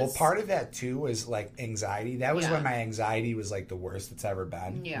places. Well, part of that too was like anxiety. That was when my anxiety was like the worst it's ever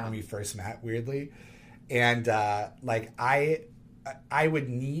been when we first met, weirdly. And like I would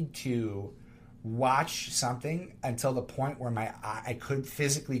need to watch something until the point where I couldn't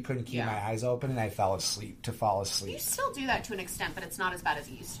keep my eyes open, and I fall asleep. You still do that to an extent, but it's not as bad as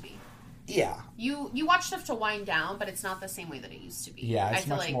it used to be. Yeah. You watch stuff to wind down, but it's not the same way that it used to be. Yeah, it's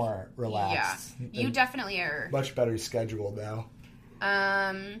much more relaxed. Yeah, you definitely are. Much better scheduled now.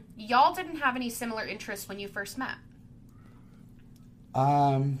 Y'all didn't have any similar interests when you first met.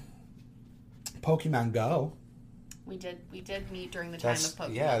 Pokemon Go. We did meet during the time of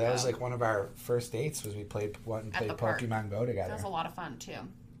Pokemon Yeah, that Go. was like one of our first dates, was we played Pokemon Go together. That was a lot of fun, too.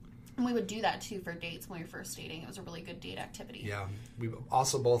 And we would do that, too, for dates when we were first dating. It was a really good date activity. Yeah. We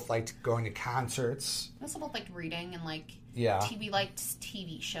also both liked going to concerts. We also both liked reading and, like, we liked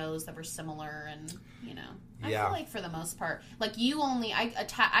TV shows that were similar and, you know. I feel like for the most part, like,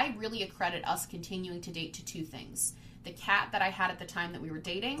 I really accredit us continuing to date to 2 things. The cat that I had at the time that we were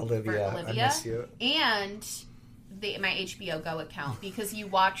dating, Olivia, I miss you. And my HBO Go account, because you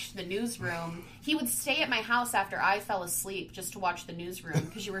watched The Newsroom. He would stay at my house after I fell asleep just to watch The Newsroom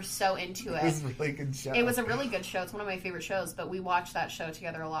because you were so into it. It was a really good show. It was a really good show. It's one of my favorite shows, but we watched that show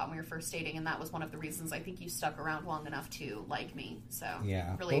together a lot when we were first dating, and that was one of the reasons I think you stuck around long enough to like me. So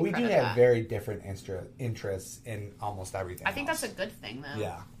really, but we do have very different interests in almost everything. I think that's a good thing, though.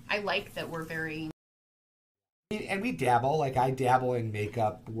 Yeah, I like that we're very And we dabble. Like, I dabble in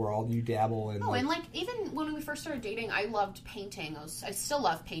makeup world. You dabble in... Oh, and like, even when we first started dating, I loved painting. I still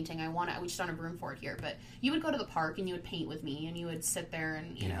love painting. we just don't have room for it here. But you would go to the park and you would paint with me, and you would sit there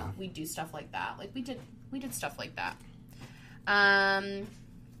and, you know, we'd do stuff like that. Like, we did stuff like that.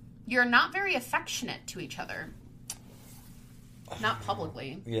 You're not very affectionate to each other. Not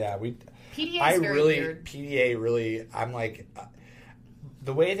publicly. Yeah, PDA is very weird. PDA really, I'm like...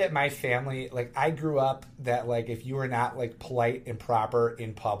 the way that my family, like, I grew up that, like, if you were not, like, polite and proper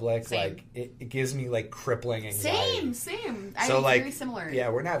in public, like, it gives me, like, crippling anxiety. Same. So, like, very similar. Yeah,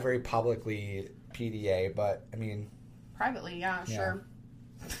 we're not very publicly PDA, but, I mean... privately, yeah. Sure.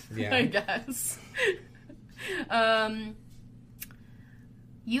 Yeah. I guess.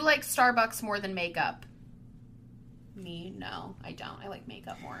 You like Starbucks more than makeup. Me, no, I don't. I like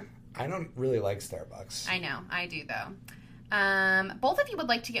makeup more. I don't really like Starbucks. I know. I do, though. Both of you would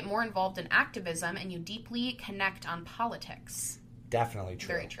like to get more involved in activism, and you deeply connect on politics. Definitely true.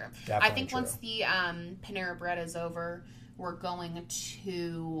 Very true. Definitely I think true. once the Panera Bread is over, we're going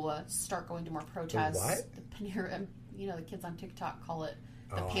to start going to more protests. The what? The Panera, you know, the kids on TikTok call it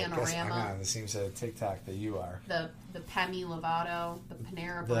the I guess Panorama. I'm on the same side of TikTok that you are. The Pemi Lovato, the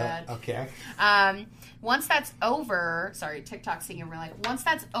Panera Bread. Okay. Once that's over, sorry, TikTok singing, we're like, once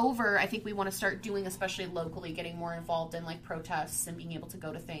that's over, I think we want to start doing, especially locally, getting more involved in, like, protests and being able to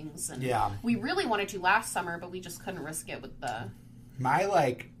go to things. And yeah. We really wanted to last summer, but we just couldn't risk it with the... My,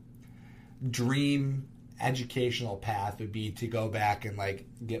 like, dream educational path would be to go back and, like,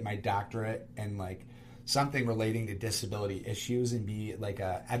 get my doctorate and, like, something relating to disability issues and be, like,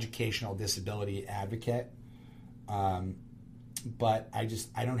 a educational disability advocate. But I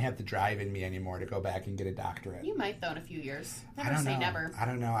don't have the drive in me anymore to go back and get a doctorate. You might, though, in a few years. I Never don't say know. never. I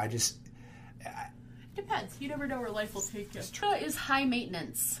don't know. Depends. You never know where life will take you. Is high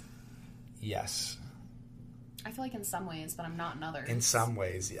maintenance. Yes. I feel like in some ways, but I'm not in others. In some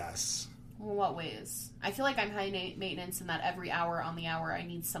ways, yes. Well, what ways? I feel like I'm high maintenance in that every hour on the hour I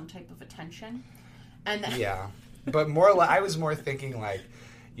need some type of attention. And yeah. But I was more thinking, like,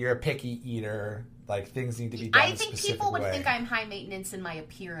 you're a picky eater. Like, things need to be done I think people would think I'm high maintenance in my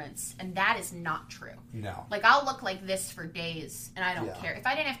appearance, and that is not true. No. Like, I'll look like this for days, and I don't care. If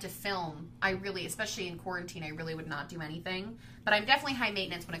I didn't have to film, I really, especially in quarantine, I really would not do anything. But I'm definitely high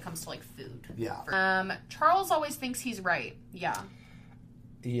maintenance when it comes to, like, food. Yeah. Charles always thinks he's right. Yeah.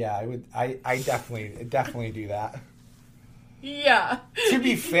 Yeah, I definitely do that. Yeah. To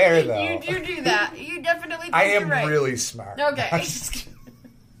be fair, though. You do do that. You definitely think I am you're right. really smart. Okay.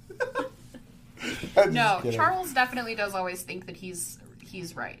 No, kidding. Charles definitely does always think that he's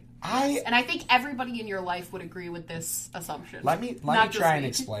right. And I think everybody in your life would agree with this assumption. Let me try and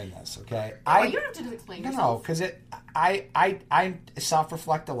explain this, okay? You don't have to explain yourself. No, because I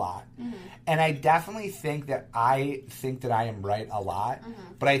self-reflect a lot, and I definitely think that I am right a lot.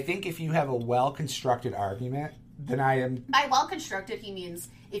 But I think if you have a well-constructed argument, then I am. By well-constructed, he means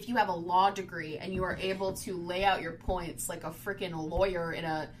if you have a law degree and you are able to lay out your points like a freaking lawyer in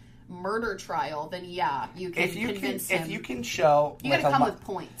a murder trial, then yeah, you can convince him. If you can show... You gotta come with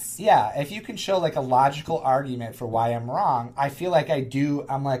points. Yeah, if you can show, like, a logical argument for why I'm wrong, I feel like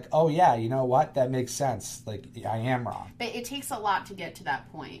I'm like, oh yeah, you know what? That makes sense. Like, I am wrong. But it takes a lot to get to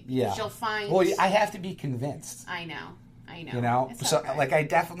that point. Yeah. You'll find... Well, I have to be convinced. I know. You know? It's so, okay. like, I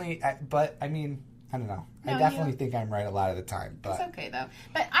definitely... but, I mean... I don't know. No, I definitely think I'm right a lot of the time. But it's okay, though.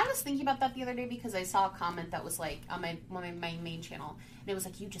 But I was thinking about that the other day because I saw a comment that was like on my main channel. And it was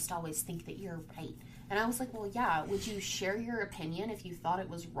like, you just always think that you're right. And I was like, well, yeah. Would you share your opinion if you thought it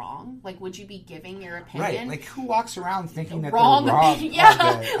was wrong? Like, would you be giving your opinion? Right. Like, who walks around thinking that wrong they're wrong? Opinion.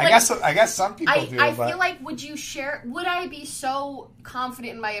 Yeah. Okay. Like, I guess some people do. I feel like, would you share... Would I be so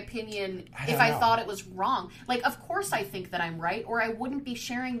confident in my opinion if I thought it was wrong? Like, of course I think that I'm right, or I wouldn't be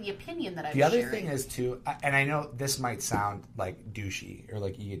sharing the opinion that I'm sharing. The other thing is, too, and I know this might sound, like, douchey or,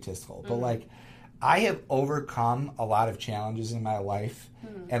 like, egotistical, but, like, I have overcome a lot of challenges in my life,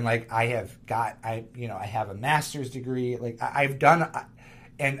 and, like, I have a master's degree, like, I've done,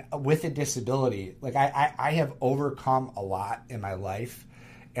 and with a disability, like, I have overcome a lot in my life,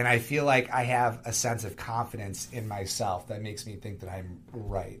 and I feel like I have a sense of confidence in myself that makes me think that I'm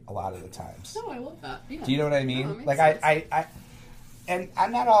right a lot of the times. No, I love that. Yeah. Do you know what I mean? No, like, I and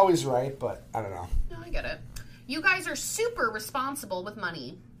I'm not always right, but I don't know. No, I get it. You guys are super responsible with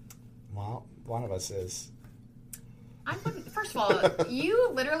money. Well, one of us is. I wouldn't. First of all, you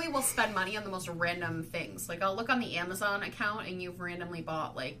literally will spend money on the most random things. Like, I'll look on the Amazon account and you've randomly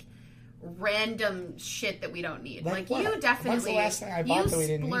bought, like, random shit that we don't need. Like, what? You definitely... When's the last thing I bought that we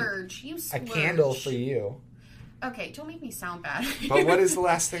didn't need? You splurge. A candle for you. Okay, don't make me sound bad. But what is the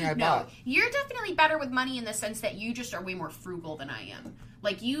last thing I No, bought? you're definitely better with money in the sense that you just are way more frugal than I am.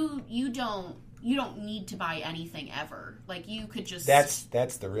 Like you don't need to buy anything ever. Like you could just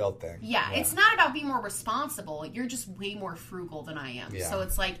That's the real thing. Yeah, it's not about being more responsible. You're just way more frugal than I am. Yeah. So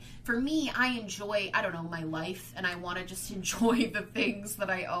it's like, for me, I enjoy, I don't know, my life, and I want to just enjoy the things that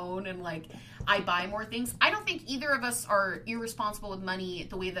I own, and like, I buy more things. I don't think either of us are irresponsible with money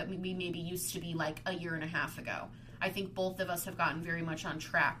the way that we maybe used to be like a year and a half ago. I think both of us have gotten very much on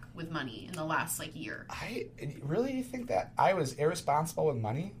track with money in the last like year. I really think that I was irresponsible with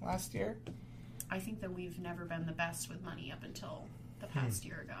money last year? I think that we've never been the best with money up until the past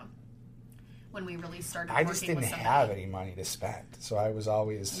year ago, when we really started. I just didn't have any money to spend, so I was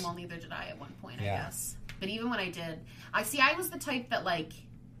always. Well, neither did I at one point, Yeah. I guess. But even when I did, I was the type that like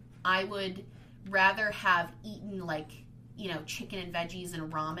I would rather have eaten like, you know, chicken and veggies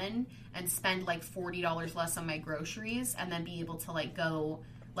and ramen and spend like $40 less on my groceries and then be able to like go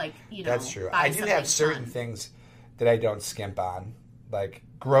like, you know. That's true. buy I do have something certain fun. things that I don't skimp on, like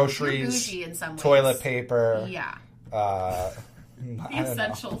groceries, You're bougie in some ways. toilet paper. Yeah. The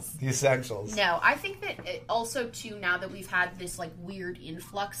essentials. The essentials. No, I think that also too, now that we've had this like weird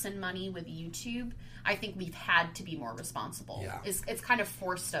influx in money with YouTube, I think we've had to be more responsible. Yeah. It's kind of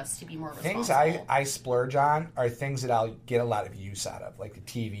forced us to be more responsible. Things I splurge on are things that I'll get a lot of use out of, like a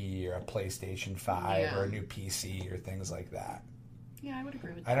TV or a PlayStation 5 Yeah. or a new PC or things like that. Yeah, I would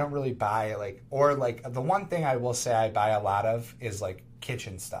agree with I that. don't really buy the one thing I will say I buy a lot of is like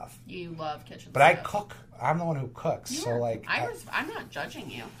kitchen stuff. You love kitchen But I stuff. cook. I'm the one who cooks. So like I'm not judging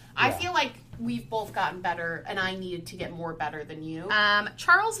you. I Yeah. feel like we've both gotten better, and I needed to get more better than you.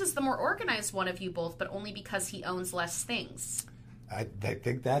 Charles is the more organized one of you both, but only because he owns less things. I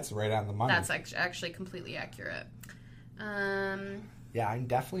think that's right on the money. That's actually completely accurate. Yeah, I'm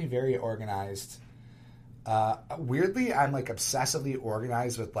definitely very organized. Weirdly, I'm like obsessively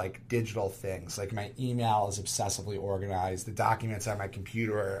organized with like digital things. Like my email is obsessively organized. The documents on my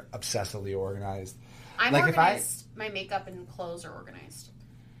computer are obsessively organized. I'm Like, if I- organized. My makeup and clothes are organized.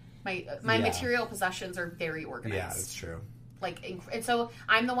 My Yeah. material possessions are very organized. Yeah, that's true. And so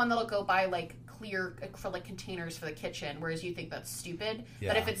I'm the one that'll go buy like clear for like containers for the kitchen, whereas you think that's stupid. Yeah.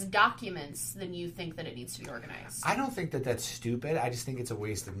 But if it's documents, then you think that it needs to be organized. I don't think that that's stupid. I just think it's a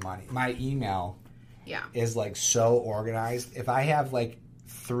waste of money. My email Yeah. is like so organized. If I have like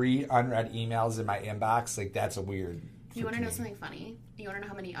 3 unread emails in my inbox, like that's a weird. You want to know something funny? You want to know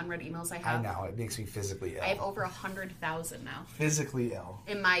how many unread emails I I have? know it makes me physically ill. I have over 100,000 now Physically ill.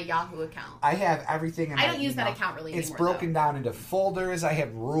 in my Yahoo account. I have everything in my I don't use that email. account really It's anymore, broken down into folders. I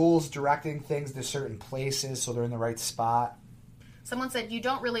have rules directing things to certain places so they're in the right spot. Someone said, you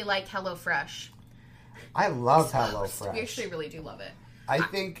don't really like HelloFresh. I love We HelloFresh. actually really do love it. I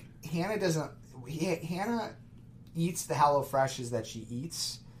think Hannah doesn't. Hannah eats the HelloFreshes that she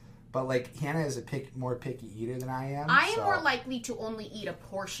eats, but like Hannah is a more picky eater than I am. I am so- more likely to only eat a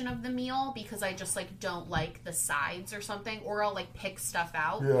portion of the meal because I just like don't like the sides or something, or I'll like pick stuff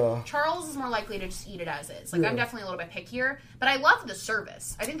out. Yeah. Charles is more likely to just eat it as is. Like Yeah. I'm definitely a little bit pickier, but I love the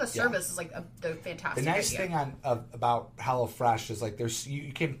service. I think the service is like the The fantastic. nice idea. thing about HelloFresh is like there's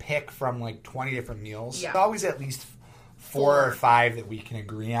you can pick from like 20 different meals. Yeah. There's always at least 4 or 5 that we can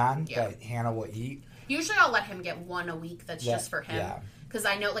agree on Yeah. that Hannah will eat. Usually I'll let him get one a week that's Yeah, just for him. yeah. Because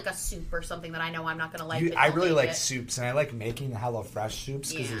I know like a soup or something that I know I'm not going to like. but I he'll really make like it. soups, and I like making the HelloFresh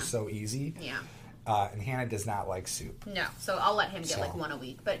soups because Yeah. they're so easy. Yeah. And Hannah does not like soup. No, so I'll let him get So. like one a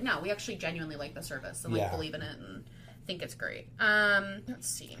week. But no, we actually genuinely like the service and like Yeah. believe in it and think it's great. Let's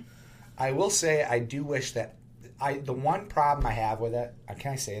see. I will say I do wish that the one problem I have with it.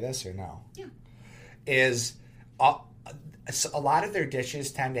 Can I say this or no? Yeah. Is a lot of their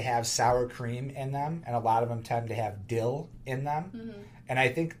dishes tend to have sour cream in them, and a lot of them tend to have dill in them. Mm-hmm. And I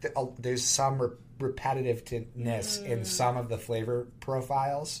think that, there's some repetitiveness in some of the flavor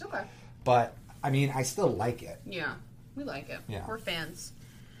profiles. Okay. But I mean, I still like it. Yeah, we like it. Yeah. We're fans.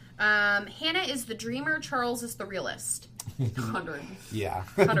 Hannah is the dreamer. Charles is the realist. 100. Yeah,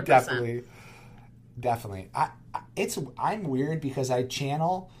 100%. definitely. I'm weird because I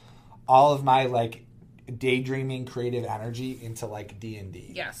channel all of my like daydreaming creative energy into like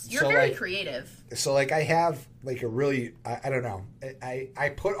D&D. Yes, you're very like, creative. So like I have like a really I don't know. I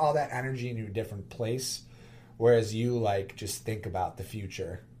put all that energy into a different place, whereas you like just think about the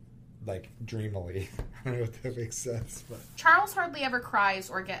future, like dreamily. I don't know if that makes sense, but Charles hardly ever cries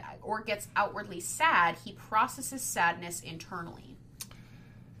or gets outwardly sad. He processes sadness internally.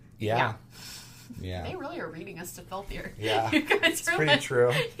 yeah. They really are reading us to filth here. Yeah. You guys It's are pretty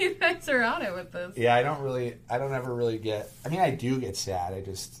true. You guys are on it with this. Yeah, I don't ever really get, I mean, I do get sad. I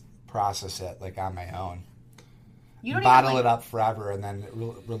just process it like on my own. You don't bottle even, it up forever and then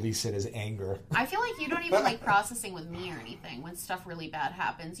release it as anger. I feel like you don't even like processing with me or anything. When stuff really bad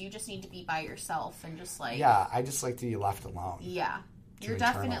happens, you just need to be by yourself and just like... Yeah, I just like to be left alone. Yeah. You're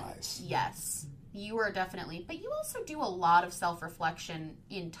definitely... Yes. You are definitely... But you also do a lot of self-reflection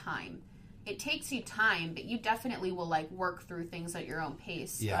in time. It takes you time, but you definitely will like work through things at your own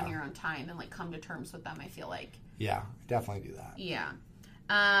pace on your own time and like come to terms with them, I feel like. Yeah, definitely do that. Yeah.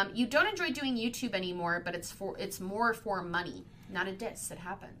 You don't enjoy doing YouTube anymore, but it's more for money. Not a diss. It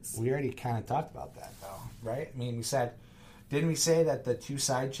happens. We already kind of talked about that, though, right? I mean, didn't we say that the two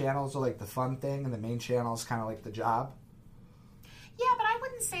side channels are like the fun thing and the main channel is kind of like the job? Yeah, but I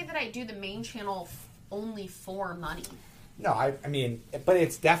wouldn't say that I do the main channel only for money. No, I mean, but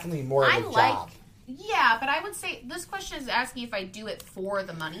it's definitely more of a job. Yeah, but I would say this question is asking if I do it for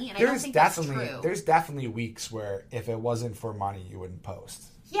the money, and I don't think that's true. There's definitely weeks where if it wasn't for money, you wouldn't post.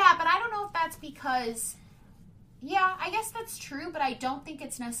 Yeah, but I don't know if that's because... Yeah, I guess that's true, but I don't think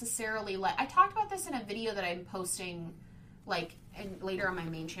it's necessarily like... I talked about this in a video that I'm posting, like, and later on my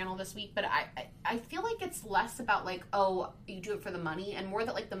main channel this week, but I feel like it's less about, like, oh, you do it for the money, and more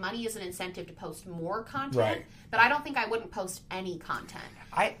that, like, the money is an incentive to post more content, right. But I don't think I wouldn't post any content.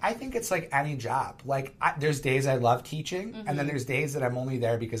 I think it's like any job. Like, there's days I love teaching, and then there's days that I'm only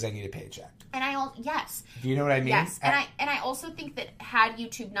there because I need a paycheck. And yes. Do you know what I mean? Yes, and I also think that had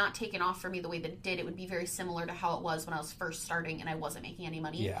YouTube not taken off for me the way that it did, it would be very similar to how it was when I was first starting and I wasn't making any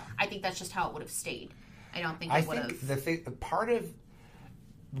money. Yeah. I think that's just how it would have stayed. I don't think it would have. I think the part of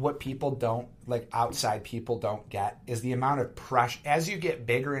what people don't, like outside people don't get, is the amount of pressure. As you get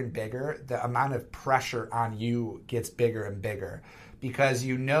bigger and bigger, the amount of pressure on you gets bigger and bigger because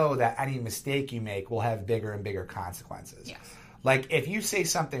you know that any mistake you make will have bigger and bigger consequences. Yes. Like, if you say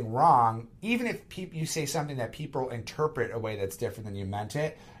something wrong, even if you say something that people interpret a way that's different than you meant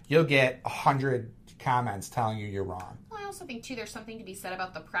it, you'll get 100 comments telling you you're wrong. Well, I also think, too, there's something to be said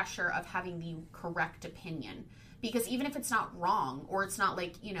about the pressure of having the correct opinion. Because even if it's not wrong, or it's not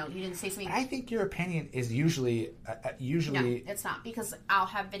like, you know, you didn't say something... I think your opinion is usually... No, it's not. Because I'll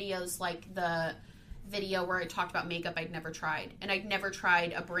have videos like the video where I talked about makeup I'd never tried, and I'd never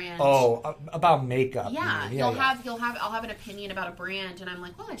tried a brand. Oh, about makeup. Yeah, I'll have an opinion about a brand, and I'm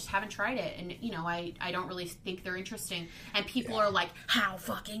like, well, I just haven't tried it, and you know, I don't really think they're interesting, and people are like, how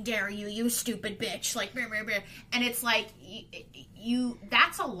fucking dare you, you stupid bitch, like, blah, blah, blah. And it's like, you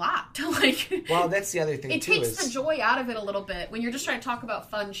that's a lot to like. Well, that's the other thing. It takes the joy out of it a little bit when you're just trying to talk about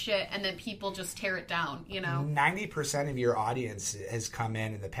fun shit, and then people just tear it down. You know, 90% of your audience has come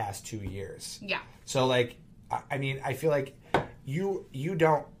in the past 2 years. Yeah. So, like, I mean, I feel like you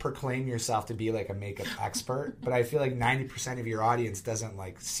don't proclaim yourself to be, like, a makeup expert, but I feel like 90% of your audience doesn't,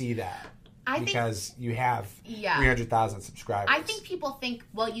 like, see that because you have 300,000 subscribers. I think people think,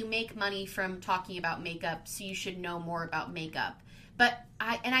 well, you make money from talking about makeup, so you should know more about makeup. But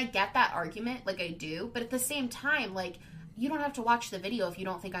I get that argument, like, I do, but at the same time, like, you don't have to watch the video if you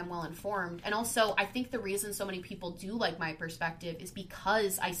don't think I'm well informed. And also, I think the reason so many people do like my perspective is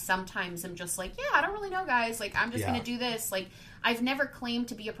because I sometimes am just like, yeah, I don't really know, guys. Like, I'm just going to do this. Like, I've never claimed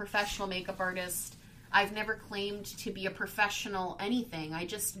to be a professional makeup artist. I've never claimed to be a professional anything. I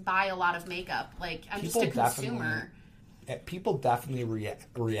just buy a lot of makeup. Like, I'm just a consumer. People definitely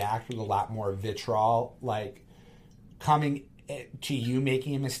react with a lot more vitriol, like, coming to you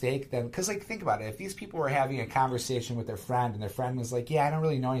making a mistake then, because, like, think about it, if these people were having a conversation with their friend and their friend was like, yeah, I don't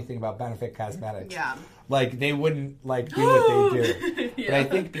really know anything about Benefit Cosmetics, like, they wouldn't, like, do what they do. But I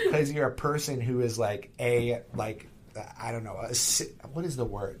think because you're a person who is like I don't know, what is the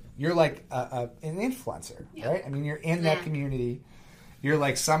word, you're like an influencer, right? I mean, you're in that community, you're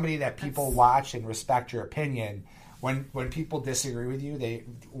like somebody that people watch and respect your opinion. When people disagree with you, they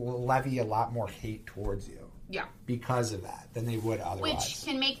will levy a lot more hate towards you. Yeah. Because of that, than they would otherwise. Which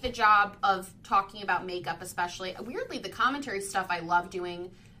can make the job of talking about makeup, especially. Weirdly, the commentary stuff I love doing.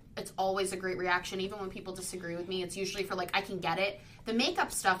 It's always a great reaction, even when people disagree with me. It's usually for, like, I can get it. The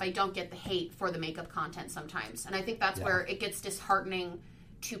makeup stuff, I don't get the hate for the makeup content sometimes. And I think that's where it gets disheartening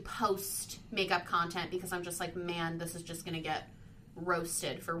to post makeup content because I'm just like, man, this is just going to get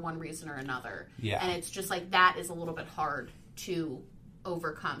roasted for one reason or another. Yeah. And it's just like, that is a little bit hard to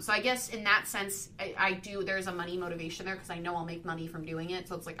overcome. So I guess in that sense, I do, there's a money motivation there because I know I'll make money from doing it.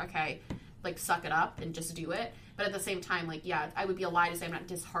 So it's like, okay, like, suck it up and just do it. But at the same time, like, yeah, I would be a lie to say I'm not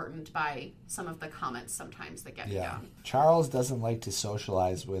disheartened by some of the comments sometimes that get me down. Charles doesn't like to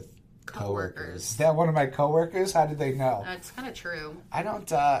socialize with coworkers. Is that one of my coworkers? How did they know? It's kind of true. I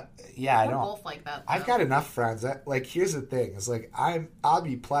don't, I don't. We're both like that, though. I've got enough friends that, like, here's the thing. It's like, I'll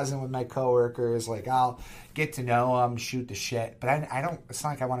be pleasant with my coworkers. Like, I'll get to know them, shoot the shit. But I don't, it's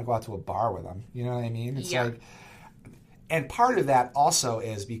not like I want to go out to a bar with them. You know what I mean? It's like, and part of that also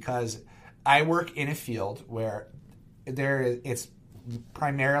is because I work in a field where it's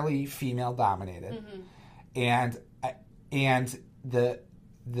primarily female dominated, and the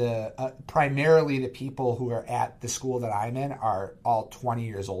primarily the people who are at the school that I'm in are all 20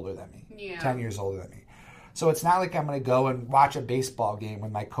 years older than me, 10 years older than me. So it's not like I'm going to go and watch a baseball game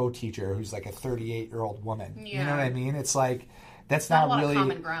with my co-teacher who's like a 38-year-old woman. Yeah. You know what I mean? It's like that's not really a lot of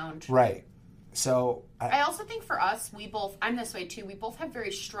common ground, right? So I also think for us, I'm this way too. We both have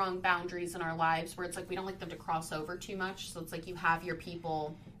very strong boundaries in our lives where it's like we don't like them to cross over too much. So it's like you have your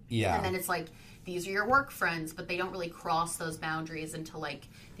people, and then it's like these are your work friends, but they don't really cross those boundaries until like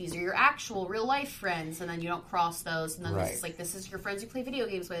these are your actual real life friends, and then you don't cross those, and then this is like this is your friends you play video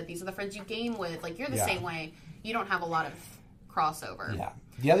games with. These are the friends you game with. Like you're the same way. You don't have a lot of crossover. Yeah.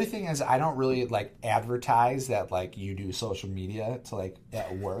 The other thing is I don't really like advertise that like you do social media to like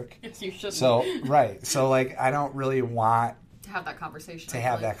at work. Yes, you shouldn't. So so like I don't really want to have that conversation.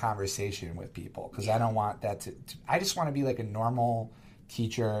 That conversation with people because I don't want that to. I just want to be like a normal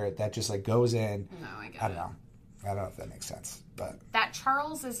teacher that just like goes in. No, I get it. I don't know. I don't know if that makes sense, but that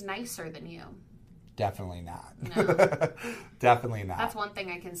Charles is nicer than you. Definitely not. No. Definitely not. That's one thing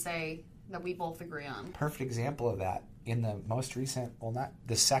I can say that we both agree on. Perfect example of that in the most recent, well, not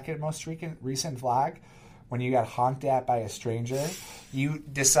the second most recent vlog, when you got honked at by a stranger, you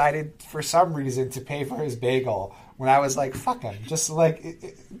decided for some reason to pay for his bagel. When I was like, "Fuck him," just like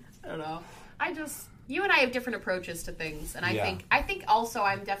I don't know. You and I have different approaches to things, and I think also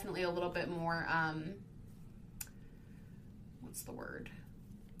I'm definitely a little bit more. What's the word?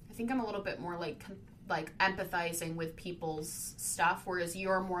 I think I'm a little bit more like empathizing with people's stuff, whereas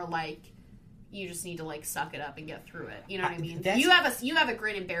you're more like you just need to like suck it up and get through it. You know what I mean? You have a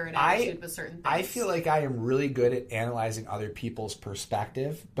grin and bear it attitude with certain things. I feel like I am really good at analyzing other people's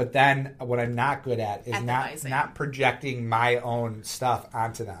perspective, but then what I'm not good at is not projecting my own stuff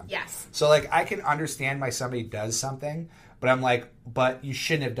onto them. Yes. So like I can understand why somebody does something, but I'm like, but you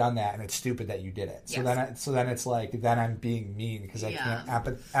shouldn't have done that, and it's stupid that you did it. So then it's like then I'm being mean because I can't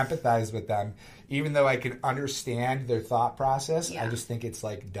empathize with them, even though I can understand their thought process. Yeah. I just think it's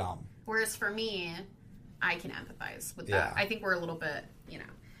like dumb. Whereas for me, I can empathize with that. I think we're a little bit,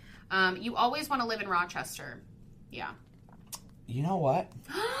 you always want to live in Rochester. Yeah. You know what?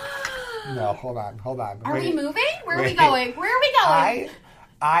 No, hold on. Are we moving? Where are we going? Where are we going?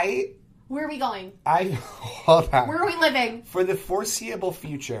 Where are we going? Hold on. Where are we living? For the foreseeable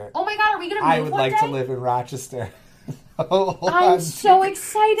future. Oh my God, are we going to move I would like to live in Rochester. I'm so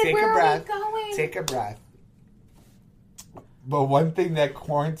excited. Where are we going? Take a breath. But one thing that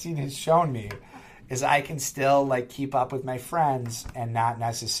quarantine has shown me is I can still like keep up with my friends and not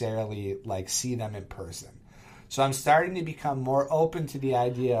necessarily like see them in person. So I'm starting to become more open to the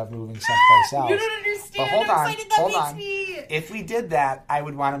idea of moving someplace else. You don't understand how excited that makes me. If we did that, I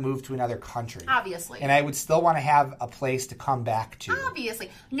would want to move to another country. Obviously. And I would still want to have a place to come back to. Obviously.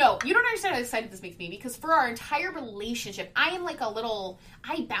 No, you don't understand how excited this makes me because for our entire relationship, I am like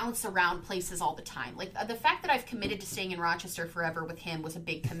I bounce around places all the time. Like the fact that I've committed to staying in Rochester forever with him was a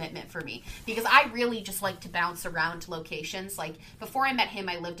big commitment for me because I really just like to bounce around to locations. Like before I met him,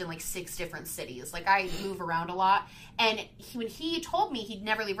 I lived in like 6 different cities. Like I move around a lot. And when he told me he'd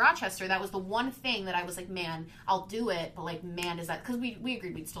never leave Rochester, that was the one thing that I was like, man, I'll do it. But like, man, is that because we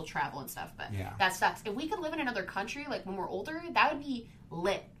agreed we'd still travel and stuff. But that sucks. If we could live in another country, like when we're older, that would be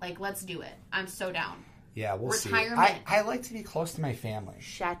lit. Like, let's do it. I'm so down. Yeah, we'll Retirement. See. I like to be close to my family.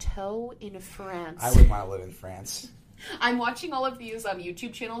 Chateau in France. I wouldn't want to live in France. I'm watching all of these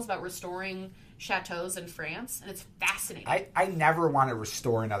YouTube channels about restoring chateaus in France, and it's fascinating. I never want to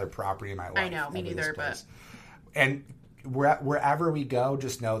restore another property in my life. I know, me neither, but... And wherever we go,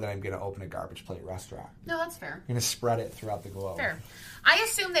 just know that I'm going to open a garbage plate restaurant. No, that's fair. I'm going to spread it throughout the globe. Fair. I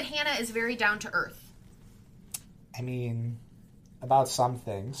assume that Hannah is very down to earth. I mean, about some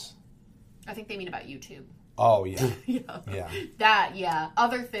things. I think they mean about YouTube. Oh, yeah. Yeah.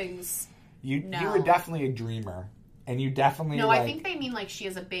 Other things, You were definitely a dreamer. And you definitely No, I think they mean like she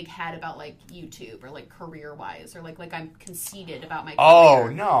has a big head about like YouTube or like career wise or like I'm conceited about my career. Oh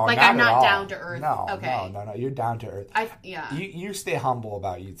no. Like I'm not down to earth. No, okay. No, you're down to earth. You stay humble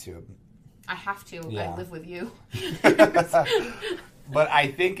about YouTube. I have to. Yeah. I live with you. But I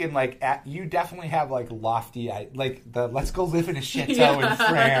think in like you definitely have like lofty let's go live in a chateau in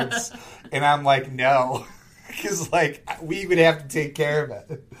France. And I'm like, no. Because like we would have to take care of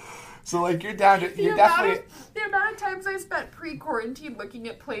it. So like you're down to the amount of times I spent pre-quarantine looking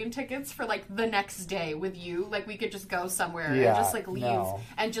at plane tickets for like the next day with you, like we could just go somewhere and just like leave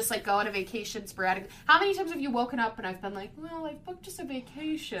and just like go on a vacation sporadically. How many times have you woken up and I've been like, well, I've booked just a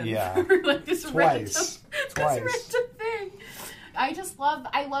vacation for like this random thing.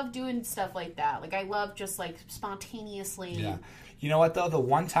 I love doing stuff like that. Like I love just like spontaneously. Yeah. You know what though? The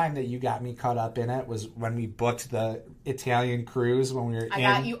one time that you got me caught up in it was when we booked the Italian cruise when we were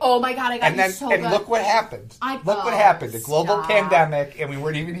got you. Oh my god, I got you so good. And look what happened. Look what happened. A global pandemic, and we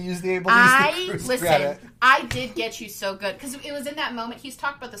weren't even able to use the cruise credit. I did get you so good because it was in that moment. He's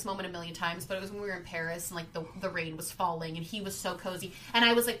talked about this moment a million times, but it was when we were in Paris and like the rain was falling and he was so cozy. And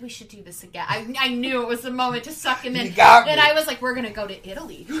I was like, we should do this again. I knew it was the moment to suck him in. You got me. And I was like, we're gonna go to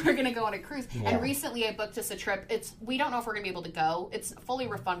Italy. We're gonna go on a cruise. Yeah. And recently I booked us a trip. We don't know if we're gonna be able to go. It's fully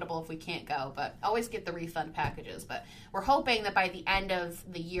refundable if we can't go, but always get the refund packages. But we're hoping that by the end of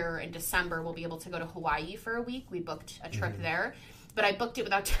the year in December we'll be able to go to Hawaii for a week. We booked a trip there. But I booked it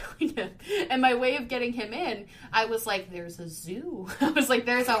without telling him. And my way of getting him in, I was like, there's a zoo. I was like,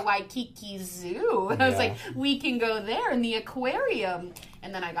 there's a Waikiki zoo. I was like, we can go there in the aquarium.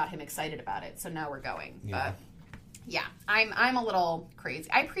 And then I got him excited about it. So now we're going. Yeah. But yeah, I'm a little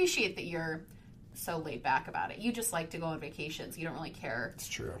crazy. I appreciate that you're so laid back about it. You just like to go on vacations. You don't really care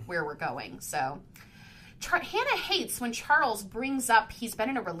where we're going. So Hannah hates when Charles brings up he's been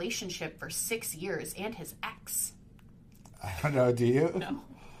in a relationship for 6 years and his ex. I don't know, do you? No.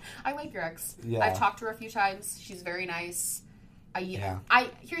 I like your ex. Yeah. I've talked to her a few times. She's very nice.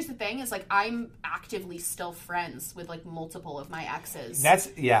 Here's the thing is like I'm actively still friends with like multiple of my exes.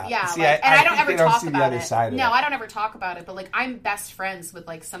 Yeah. See, I don't ever talk about it. No, I don't ever talk about it, but like I'm best friends with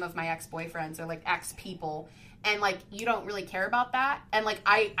like some of my ex-boyfriends or like ex-people. And, like, you don't really care about that. And, like,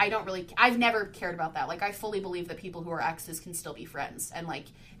 I've never cared about that. Like, I fully believe that people who are exes can still be friends and, like,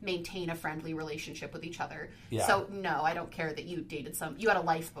 maintain a friendly relationship with each other. Yeah. So, no, I don't care that you dated you had a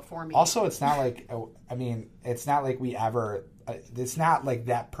life before me. Also, it's not like, it's not like we ever, it's not like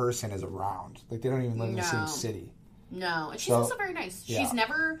that person is around. Like, they don't even live in the same city. No. And she's also very nice. Yeah. She's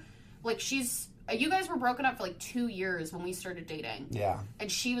never, like, you guys were broken up for like 2 years when we started dating. Yeah. And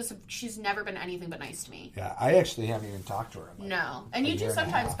she's never been anything but nice to me. Yeah. I actually haven't even talked to her. No. And you do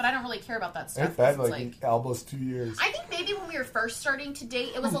sometimes, but I don't really care about that stuff. It's been like almost 2 years. I think maybe when we were first starting to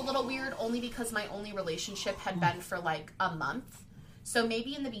date, it was a little weird only because my only relationship had been for like a month. So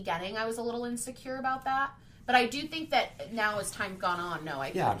maybe in the beginning I was a little insecure about that. But I do think that now as time gone on, no,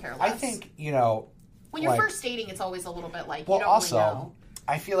 I couldn't care less. I think, when you're first dating, it's always a little bit like, you don't really know.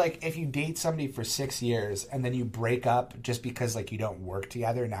 I feel like if you date somebody for 6 years and then you break up just because like you don't work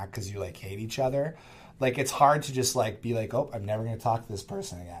together, not because you like hate each other, like it's hard to just like be like, oh, I'm never going to talk to this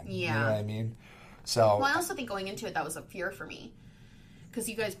person again. Yeah. You know what I mean? So. Well, I also think going into it, that was a fear for me because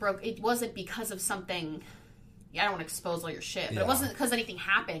you guys broke. It wasn't because of something. I don't want to expose all your shit, but it wasn't because anything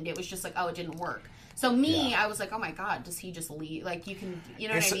happened. It was just like, oh, it didn't work. So I was like, oh my God, does he just leave? Like you can, you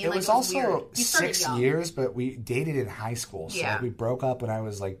know what I mean? It was also 6 years, but we dated in high school. So like we broke up when I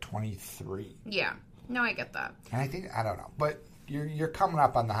was like 23. Yeah. No, I get that. And I don't know, but you're coming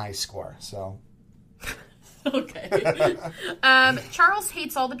up on the high score, so. Okay. Charles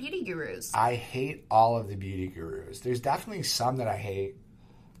hates all the beauty gurus. I hate all of the beauty gurus. There's definitely some that I hate,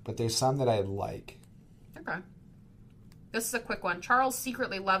 but there's some that I like. Okay. This is a quick one. Charles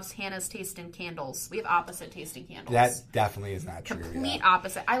secretly loves Hannah's taste in candles. We have opposite taste in candles. That definitely is not true. Complete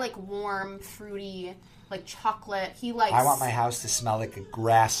opposite. I like warm, fruity, like chocolate. He likes... I want my house to smell like a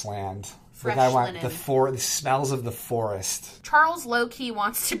grassland. Fresh I want linen. the smells of the forest. Charles low-key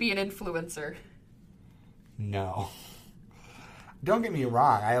wants to be an influencer. No. Don't get me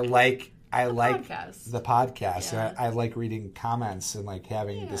wrong. I like the podcast. Yeah. I like reading comments and like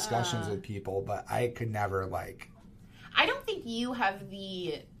having discussions with people, but I could never like... I don't think you have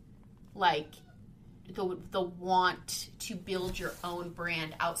the want to build your own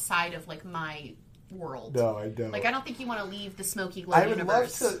brand outside of like my world. No, I don't. Like I don't think you want to leave the Smoky Glow love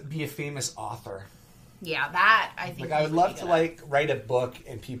universe. to be a famous author. Yeah, that I think. Like I would love to like write a book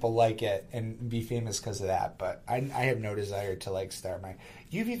and people like it and be famous because of that. But I have no desire to like start my.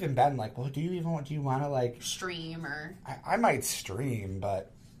 You've even been like, well, do you want to like stream or? I might stream, but.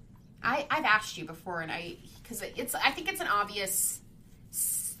 I've asked you before, and because I think it's an obvious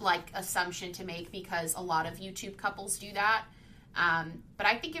like assumption to make because a lot of YouTube couples do that. But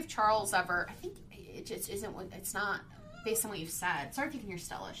I think if Charles ever, I think it just isn't. It's not based on what you've said. Sorry if you can hear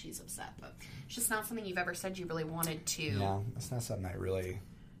Stella; she's upset, but it's just not something you've ever said you really wanted to. Yeah, it's not something I really.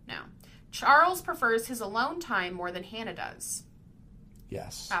 No, Charles prefers his alone time more than Hannah does.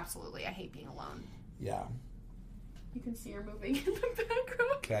 Yes, absolutely. I hate being alone. Yeah. You can see her moving in the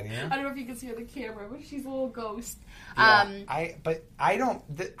background. Can you? I don't know if you can see her on the camera, but she's a little ghost. Yeah, I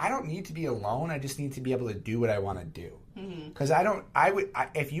don't need to be alone. I just need to be able to do what I want to do. Because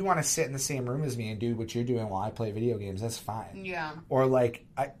if you want to sit in the same room as me and do what you're doing while I play video games, that's fine. Yeah. Or like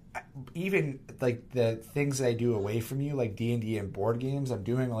even like the things that I do away from you, like D&D and board games, I'm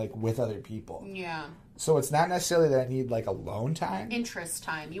doing like with other people. Yeah. So it's not necessarily that I need like alone time. Interest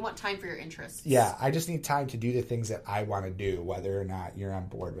time. You want time for your interests. Yeah, I just need time to do the things that I want to do, whether or not you're on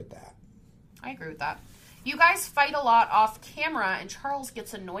board with that. I agree with that. You guys fight a lot off camera, and Charles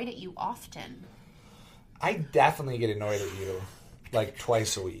gets annoyed at you often. I definitely get annoyed at you like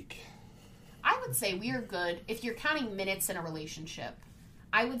twice a week. I would say we are good. If you're counting minutes in a relationship,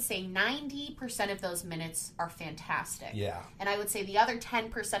 I would say 90% of those minutes are fantastic. Yeah. And I would say the other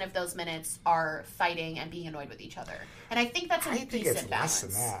 10% of those minutes are fighting and being annoyed with each other. And I think that's a decent balance. I think it's less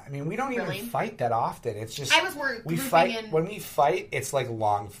than that. I mean, we don't even fight that often. It's just we fight when we fight, it's like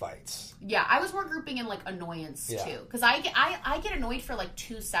long fights. Yeah, I was more grouping in like annoyance too, because I get annoyed for like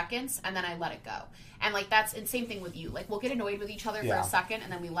 2 seconds and then I let it go. And like and same thing with you. Like we'll get annoyed with each other for a second and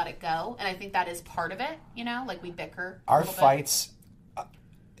then we let it go. And I think that is part of it. You know, like we bicker.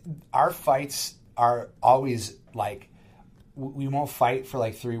 Our fights are always like, we won't fight for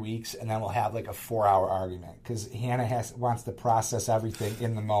like 3 weeks and then we'll have like a 4-hour argument because Hannah wants to process everything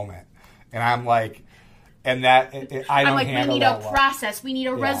in the moment, and I'm like, and that I don't handle that. We need a process, we need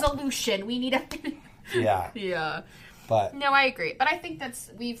a resolution, we need a yeah. But no, I agree. But I think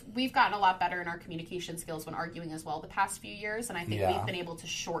we've gotten a lot better in our communication skills when arguing as well the past few years, and I think we've been able to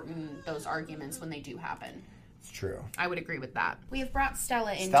shorten those arguments when they do happen. It's true. I would agree with that. We have brought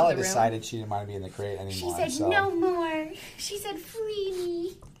Stella into the room. Stella decided she didn't want to be in the crate anymore. She said, no more. She said, free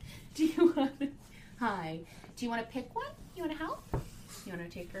me. Do you want to pick one? You want to help? You want to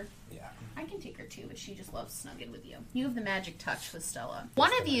take her? Yeah. I can take her too, but she just loves snugging with you. You have the magic touch with Stella.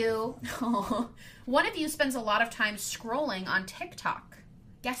 One of you spends a lot of time scrolling on TikTok.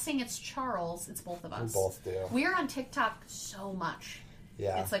 Guessing it's Charles. It's both of us. We both do. We're on TikTok so much.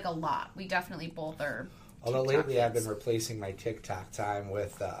 Yeah. It's like a lot. We definitely both are. Although lately I've been replacing my TikTok time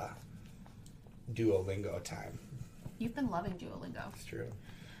with Duolingo time. You've been loving Duolingo. It's true.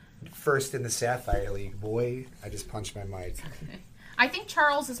 First in the Sapphire League, boy. I just punched my mic. I think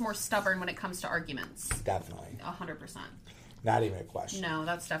Charles is more stubborn when it comes to arguments. Definitely. 100%. Not even a question. No,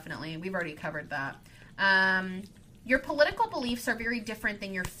 that's definitely. We've already covered that. Your political beliefs are very different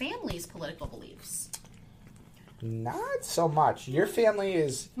than your family's political beliefs. Not so much. Your family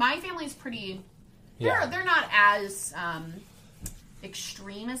is... My family is pretty... Yeah. They're not as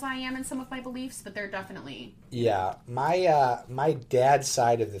extreme as I am in some of my beliefs, but they're definitely... Yeah. My dad's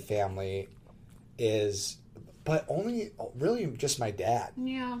side of the family is... But only really just my dad.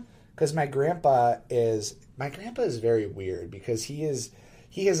 Yeah. Because my grandpa is very weird because he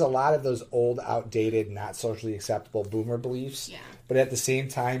has a lot of those old, outdated, not socially acceptable boomer beliefs. Yeah. But at the same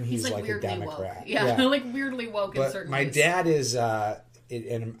time, he's like a Democrat. Woke. Yeah. Like weirdly woke in certain ways. My dad is,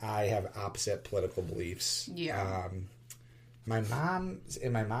 and I have opposite political beliefs. Yeah. My mom's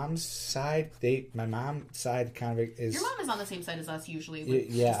side, my mom's side kind of is... Your mom is on the same side as us usually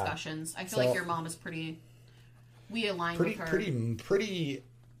with discussions. I feel like your mom is pretty... We align with her. Pretty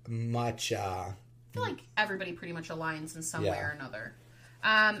much... I feel like everybody pretty much aligns in some way or another.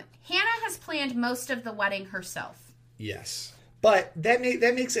 Hannah has planned most of the wedding herself. Yes. But that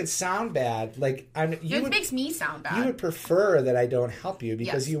makes it sound bad. Like it makes me sound bad. You would prefer that I don't help you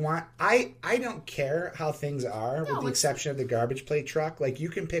because you want... I don't care how things are with the exception of the garbage plate truck. Like you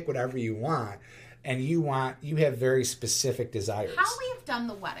can pick whatever you want and you have very specific desires. How we have done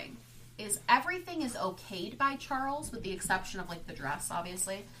the wedding is everything is okayed by Charles with the exception of like the dress,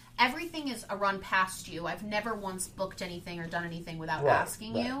 obviously. Everything is a run past you. I've never once booked anything or done anything without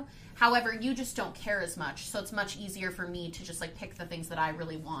asking you. However, you just don't care as much, so it's much easier for me to just like pick the things that I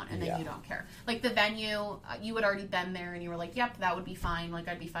really want, and then you don't care. Like the venue, you had already been there, and you were like, "Yep, that would be fine." Like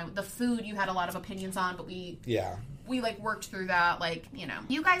I'd be fine with the food. You had a lot of opinions on, but we like worked through that. Like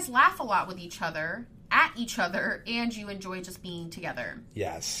you guys laugh a lot with each other, at each other, and you enjoy just being together.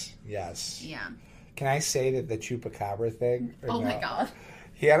 Yes. Yeah. Can I say that the chupacabra thing? Oh my god.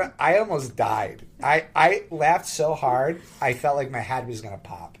 I almost died. I laughed so hard, I felt like my head was going to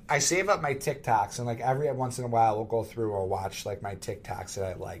pop. I save up my TikToks, and like every once in a while, we'll go through or watch like my TikToks that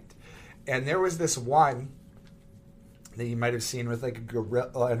I liked. And there was this one that you might have seen with like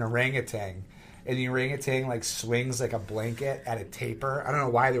an orangutan. And the orangutan like swings like a blanket at a tapir. I don't know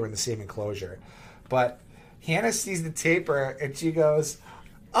why they were in the same enclosure. But Hannah sees the tapir, and she goes,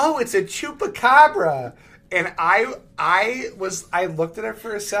 "Oh, it's a chupacabra." And I looked at her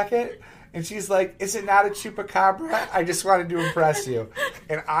for a second, And she's like, is it not a chupacabra? I just wanted to impress you.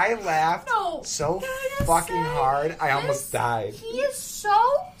 And I laughed so fucking hard, I almost died. He is so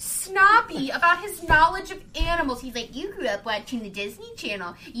snobby about his knowledge of animals. He's like, you grew up watching the Disney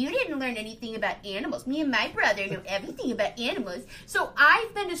Channel. You didn't learn anything about animals. Me and my brother know everything about animals. So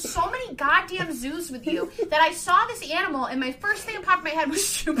I've been to so many goddamn zoos with you that I saw this animal, and my first thing that popped in my head was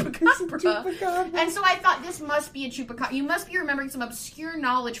chupacabra. And so I thought, this must be a chupacabra. You must be remembering some obscure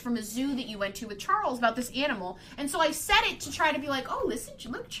knowledge from a zoo that you went to with Charles about this animal. And so I said it to try to be like, oh, listen,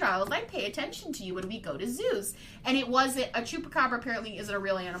 look, Charles, I pay attention to you when we go to zoos. And it wasn't. A chupacabra apparently isn't a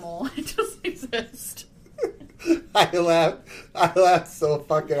real animal. It doesn't exist. I laughed so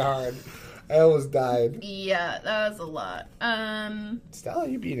fucking hard. I almost died. Yeah, that was a lot. Stella,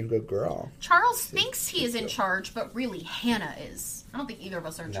 you're being a good girl. Charles thinks he is in charge, but really Hannah is. I don't think either of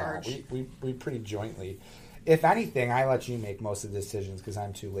us are in charge. We pretty jointly. If anything, I let you make most of the decisions because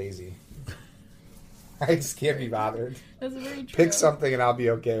I'm too lazy. I just can't be bothered. That's very true. Pick something and I'll be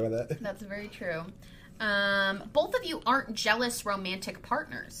okay with it. That's very true. Both of you aren't jealous romantic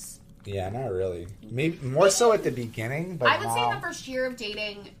partners. Yeah, not really. Maybe more so at the beginning, but I would say the first year of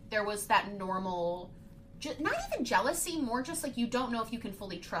dating, there was that normal, not even jealousy, more just like you don't know if you can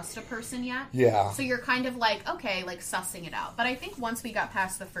fully trust a person yet. Yeah. So you're kind of like, okay, like sussing it out. But I think once we got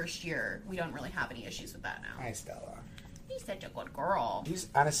past the first year, we don't really have any issues with that now. Hi, Stella. He's such a good girl.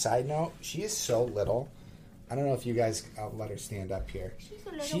 On a side note, she is so little. I don't know if you guys, I'll let her stand up here. She's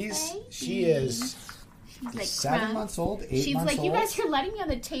a little baby. She is... She's like 7 months old, 8 months old. She's like, you guys are letting me on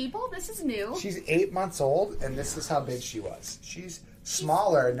the table? This is new. She's 8 months old, and this is how big she was. She's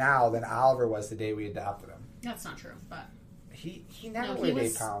smaller now than Oliver was the day we adopted him. That's not true, but... He never weighed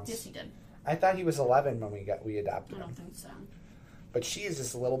 8 pounds. Yes, he did. I thought he was 11 when we adopted him. I don't think so. But she is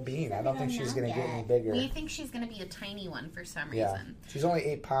this little bean. I don't think she's going to get any bigger. We think she's going to be a tiny one for some reason. Yeah. She's only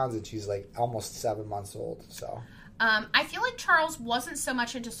 8 pounds, and she's like almost 7 months old, so... I feel like Charles wasn't so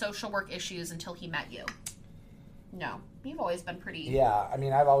much into social work issues until he met you. No, you've always been pretty... Yeah, I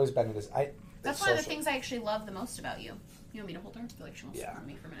mean, I've always been into this... That's one of the things I actually love the most about you. You want me to hold her? I feel like she wants to hold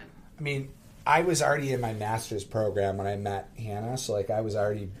me for a minute. I mean, I was already in my master's program when I met Hannah, so like I was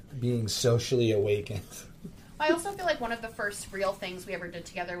already being socially awakened. I also feel like one of the first real things we ever did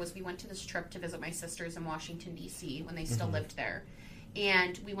together was we went to this trip to visit my sisters in Washington, D.C. when they still lived there.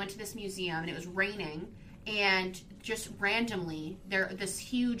 And we went to this museum, and it was raining, and just randomly,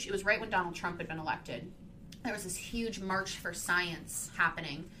 it was right when Donald Trump had been elected, there was this huge March for Science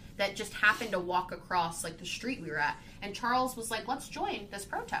happening that just happened to walk across like the street we were at. And Charles was like, let's join this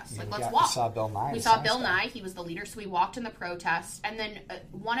protest. Like, let's walk. We saw Bill Nye. We saw Bill Nye. He was the leader. So we walked in the protest. And then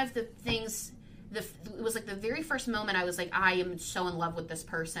one of the things, it was like the very first moment I was like, I am so in love with this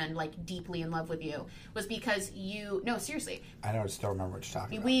person, like deeply in love with you, was because no, seriously. I don't still remember what you're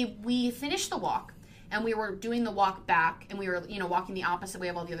talking about. We finished the walk. And we were doing the walk back, and we were, walking the opposite way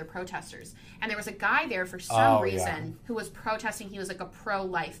of all the other protesters. And there was a guy there for some reason who was protesting. He was like a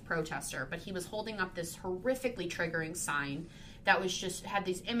pro-life protester, but he was holding up this horrifically triggering sign that was had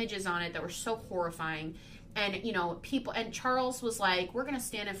these images on it that were so horrifying. And, people, and Charles was like, we're going to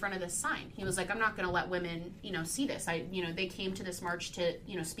stand in front of this sign. He was like, I'm not going to let women, see this. They came to this march to,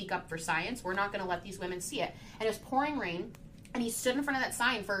 speak up for science. We're not going to let these women see it. And it was pouring rain, and he stood in front of that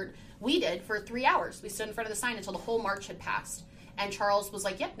sign for 3 hours. We stood in front of the sign until the whole march had passed. And Charles was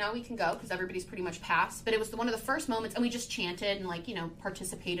like, yep, now we can go because everybody's pretty much passed. But it was one of the first moments, and we just chanted and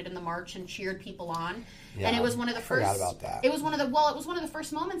participated in the march and cheered people on. Yeah, and it was one of the first. I forgot about that. It was one of the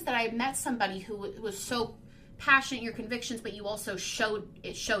first moments that I met somebody who was so passionate in your convictions, but you also showed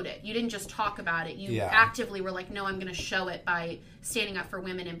it. You didn't just talk about it. You actively were like, no, I'm going to show it by standing up for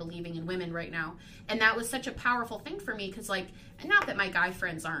women and believing in women right now. And that was such a powerful thing for me because, not that my guy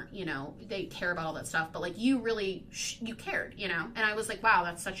friends aren't, they care about all that stuff, but, you really, you cared, And I was like, wow,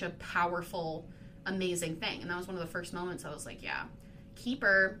 that's such a powerful, amazing thing. And that was one of the first moments I was like, yeah, keep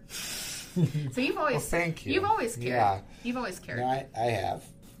her. So you've always... Well, thank you. You've always cared. Yeah. You've always cared. No, I have.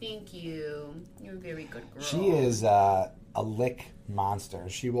 Thank you. You're a very good girl. She is a lick monster.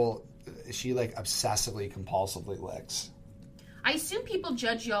 She obsessively, compulsively licks. I assume people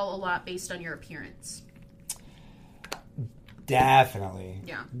judge y'all a lot based on your appearance. Definitely.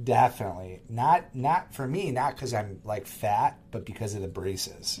 Yeah. Definitely. Not for me, not because I'm fat, but because of the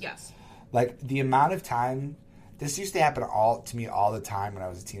braces. Yes. The amount of time, this used to happen to me all the time when I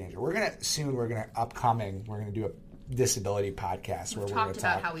was a teenager. We're going to do a disability podcast where we're going to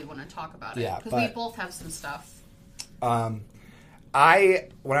talk about how we want to talk about it. Yeah, because we both have some stuff. When I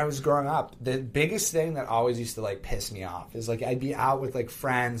was growing up, the biggest thing that always used to piss me off is I'd be out with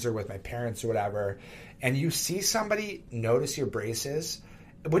friends or with my parents or whatever, and you see somebody notice your braces,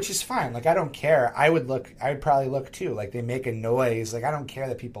 which is fine. Like, I don't care. I would probably look too. Like, they make a noise. Like, I don't care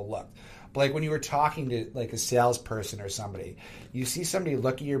that people look. But like when you were talking to like a salesperson or somebody, you see somebody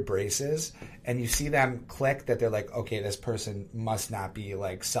look at your braces and you see them click that they're like, okay, this person must not be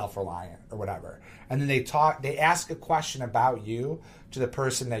like self-reliant or whatever. And then they ask a question about you to the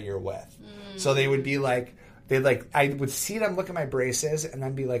person that you're with. So they would be like, I would see them look at my braces and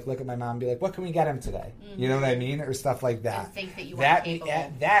then be like, look at my mom and be like, what can we get him today? You know what I mean? Or stuff like that. And think that you are capable.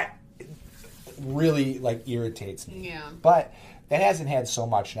 That really like irritates me. Yeah. But that hasn't happened so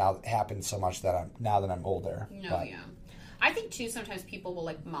much that I'm older. No, but. yeah. I think too sometimes people will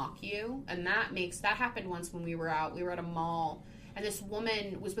like mock you, and that happened once when we were out. We were at a mall, and this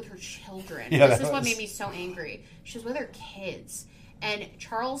woman was with her children. Yeah, this is what made me so angry. She was with her kids, and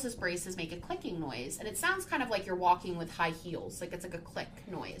Charles's braces make a clicking noise, and it sounds kind of like you're walking with high heels, like it's like a click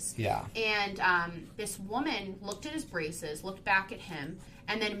noise. Yeah. And this woman looked at his braces, looked back at him,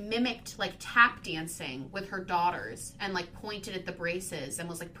 and then mimicked like tap dancing with her daughters and like pointed at the braces and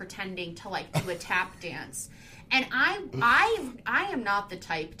was like pretending to like do a tap dance. And I am not the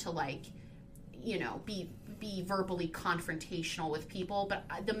type to like, you know, be verbally confrontational with people, but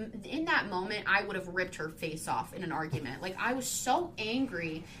in that moment I would have ripped her face off in an argument. Like, I was so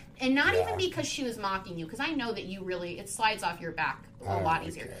angry, and not even because she was mocking you, because I know that you really, it slides off your back a lot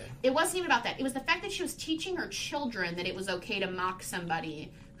easier. Okay. It wasn't even about that. It was the fact that she was teaching her children that it was okay to mock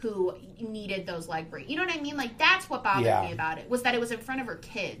somebody who needed those leg braces. You know what I mean? Like, that's what bothered me about it, was that it was in front of her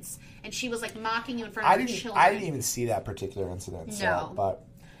kids, and she was like mocking you in front of her children. I didn't even see that particular incident. No. So, but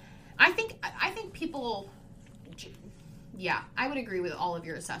I think people, yeah, I would agree with all of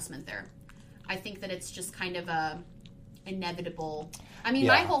your assessment there. I think that it's just kind of a inevitable. I mean,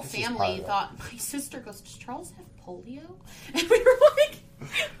 my whole family thought, my sister goes, does Charles have polio? And we were like,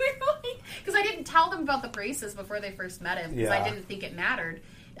 because I didn't tell them about the braces before they first met him, because I didn't think it mattered.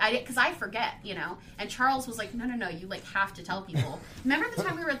 Because I forget, you know. And Charles was like, no, you like have to tell people. Remember the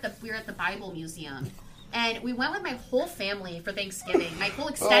time we were at the Bible Museum, and we went with my whole family for Thanksgiving, my whole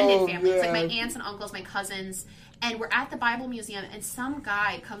extended family. It's like my aunts and uncles, my cousins, and we're at the Bible Museum, and some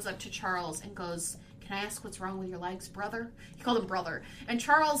guy comes up to Charles and goes, can I ask what's wrong with your legs, brother? He called him brother. And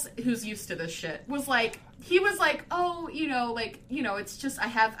Charles, who's used to this shit, was like, oh, it's just, I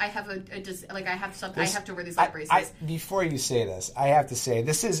have to wear these leg braces. Before you say this, I have to say,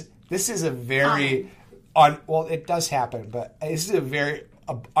 this is a very, well, it does happen, but this is a very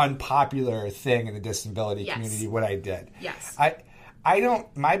unpopular thing in the disability community, what I did. Yes.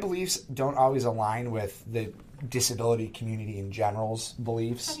 My beliefs don't always align with the disability community in general's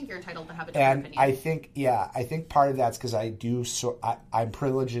beliefs. I think you're entitled to have a different opinion. I think part of that's because I'm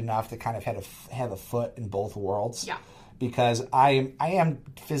privileged enough to kind of have a foot in both worlds. Yeah. Because I am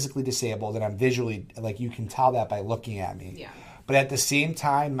physically disabled, and I'm visually, like, you can tell that by looking at me. Yeah. But at the same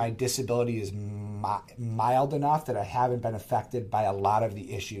time, my disability is mild enough that I haven't been affected by a lot of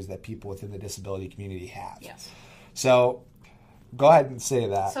the issues that people within the disability community have. Yes. So, go ahead and say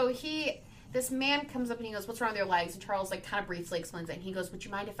that. So this man comes up and he goes, what's wrong with your legs? And Charles like kind of briefly explains it. And he goes, would you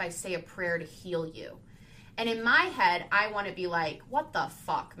mind if I say a prayer to heal you? And in my head, I want to be like, what the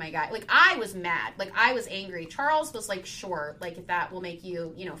fuck, my guy? Like, I was mad. Like, I was angry. Charles was like, sure, like, if that will make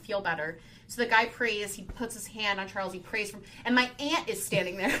you, feel better. So the guy prays. He puts his hand on Charles. He prays and my aunt is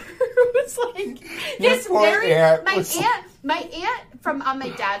standing there. It's like this very my aunt from on my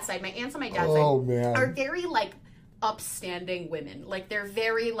dad's side. My aunts on my dad's side are very like upstanding women. Like, they're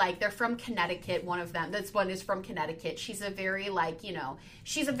very like, they're from Connecticut. One of them, this one is from Connecticut. She's a very like,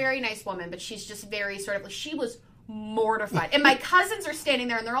 she's a very nice woman, but she's just very sort of like, she was mortified. And my cousins are standing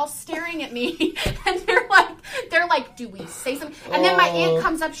there and they're all staring at me and they're like, do we say something? And then my aunt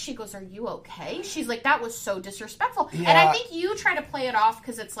comes up, she goes, are you okay? She's like, that was so disrespectful. Yeah. And I think you try to play it off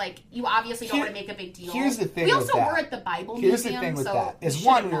because it's like, you obviously don't want to make a big deal. Here's the thing. We also were at the Bible Museum. Here's the thing with that.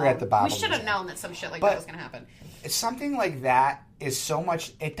 We were at the Bible Museum. We should have known that some shit like that was going to happen. Something like that is so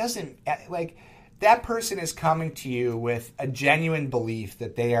much, it doesn't, like, that person is coming to you with a genuine belief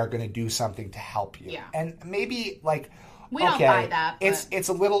that they are going to do something to help you. Yeah. And maybe, like, we don't buy that. But... It's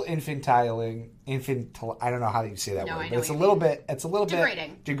a little infantile, I don't know how you say that word, but it's a little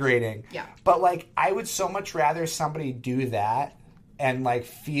bit degrading. Yeah. But, like, I would so much rather somebody do that and, like,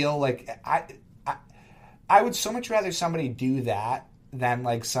 feel like, I would so much rather somebody do that than,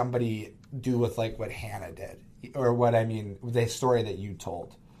 like, somebody do with, like, what Hannah did. Or the story that you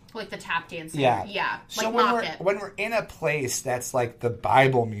told. Like the tap dancing. Yeah. Yeah. So like when we're in a place that's like the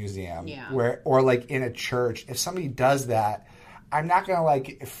Bible Museum, or like in a church, if somebody does that, I'm not going to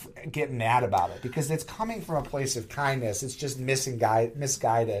like get mad about it because it's coming from a place of kindness. It's just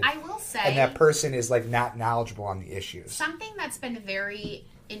misguided. I will say, and that person is like not knowledgeable on the issues. Something that's been very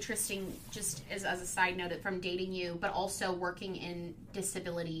interesting, just as a side note, from dating you, but also working in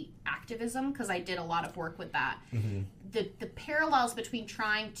disability activism, because I did a lot of work with that. Mm-hmm. The parallels between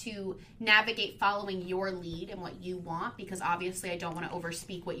trying to navigate following your lead and what you want, because obviously I don't want to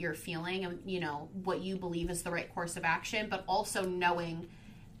overspeak what you're feeling and, you know, what you believe is the right course of action, but also knowing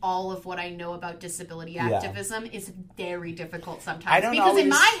all of what I know about disability activism is very difficult sometimes. Because in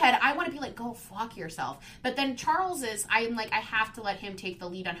my head, I want to be like, go fuck yourself. But then Charles I'm like, I have to let him take the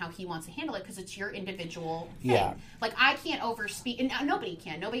lead on how he wants to handle it, because it's your individual thing. Yeah. Like, I can't overspeak, and nobody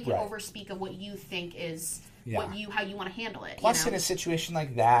can. Nobody can overspeak of what you think is how you want to handle it. Plus, in a situation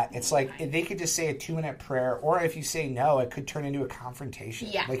like that, it's like, they could just say a 2-minute prayer, or if you say no, it could turn into a confrontation.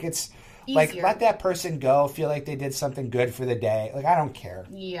 Yeah. Like, it's... Easier. Like, let that person go, feel like they did something good for the day. Like, I don't care.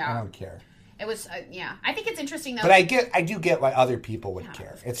 Yeah. I don't care. It was, I think it's interesting, though. But I do get why other people would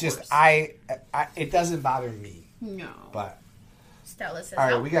care. It's just, it doesn't bother me. No. But. Stella says, all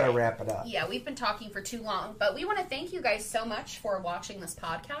right, we got to wrap it up. Yeah, we've been talking for too long. But we want to thank you guys so much for watching this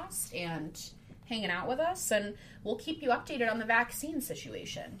podcast and hanging out with us. And we'll keep you updated on the vaccine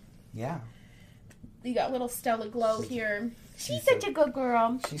situation. Yeah. You got little Stella Glow here. She's such a good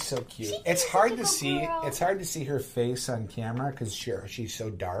girl. She's so cute. It's hard to see. It's hard to see her face on camera because she's so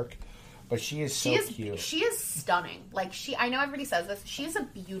dark, but she is so cute. She is stunning. Like, I know everybody says this. She's a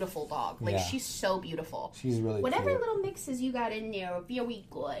beautiful dog. Like, she's so beautiful. She's really Whatever cute. Little mixes you got in there are very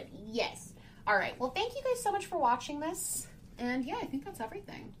good. Yes. All right. Well, thank you guys so much for watching this. And yeah, I think that's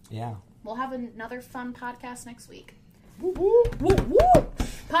everything. Yeah. We'll have another fun podcast next week. Woo woo woo woo.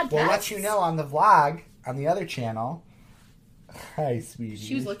 Podcast. We'll let you know on the vlog on the other channel. Hi, sweetie.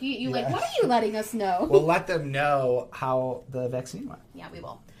 She was looking at you like, what are you letting us know? We'll let them know how the vaccine went. Yeah, we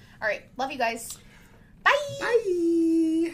will. All right. Love you guys. Bye. Bye.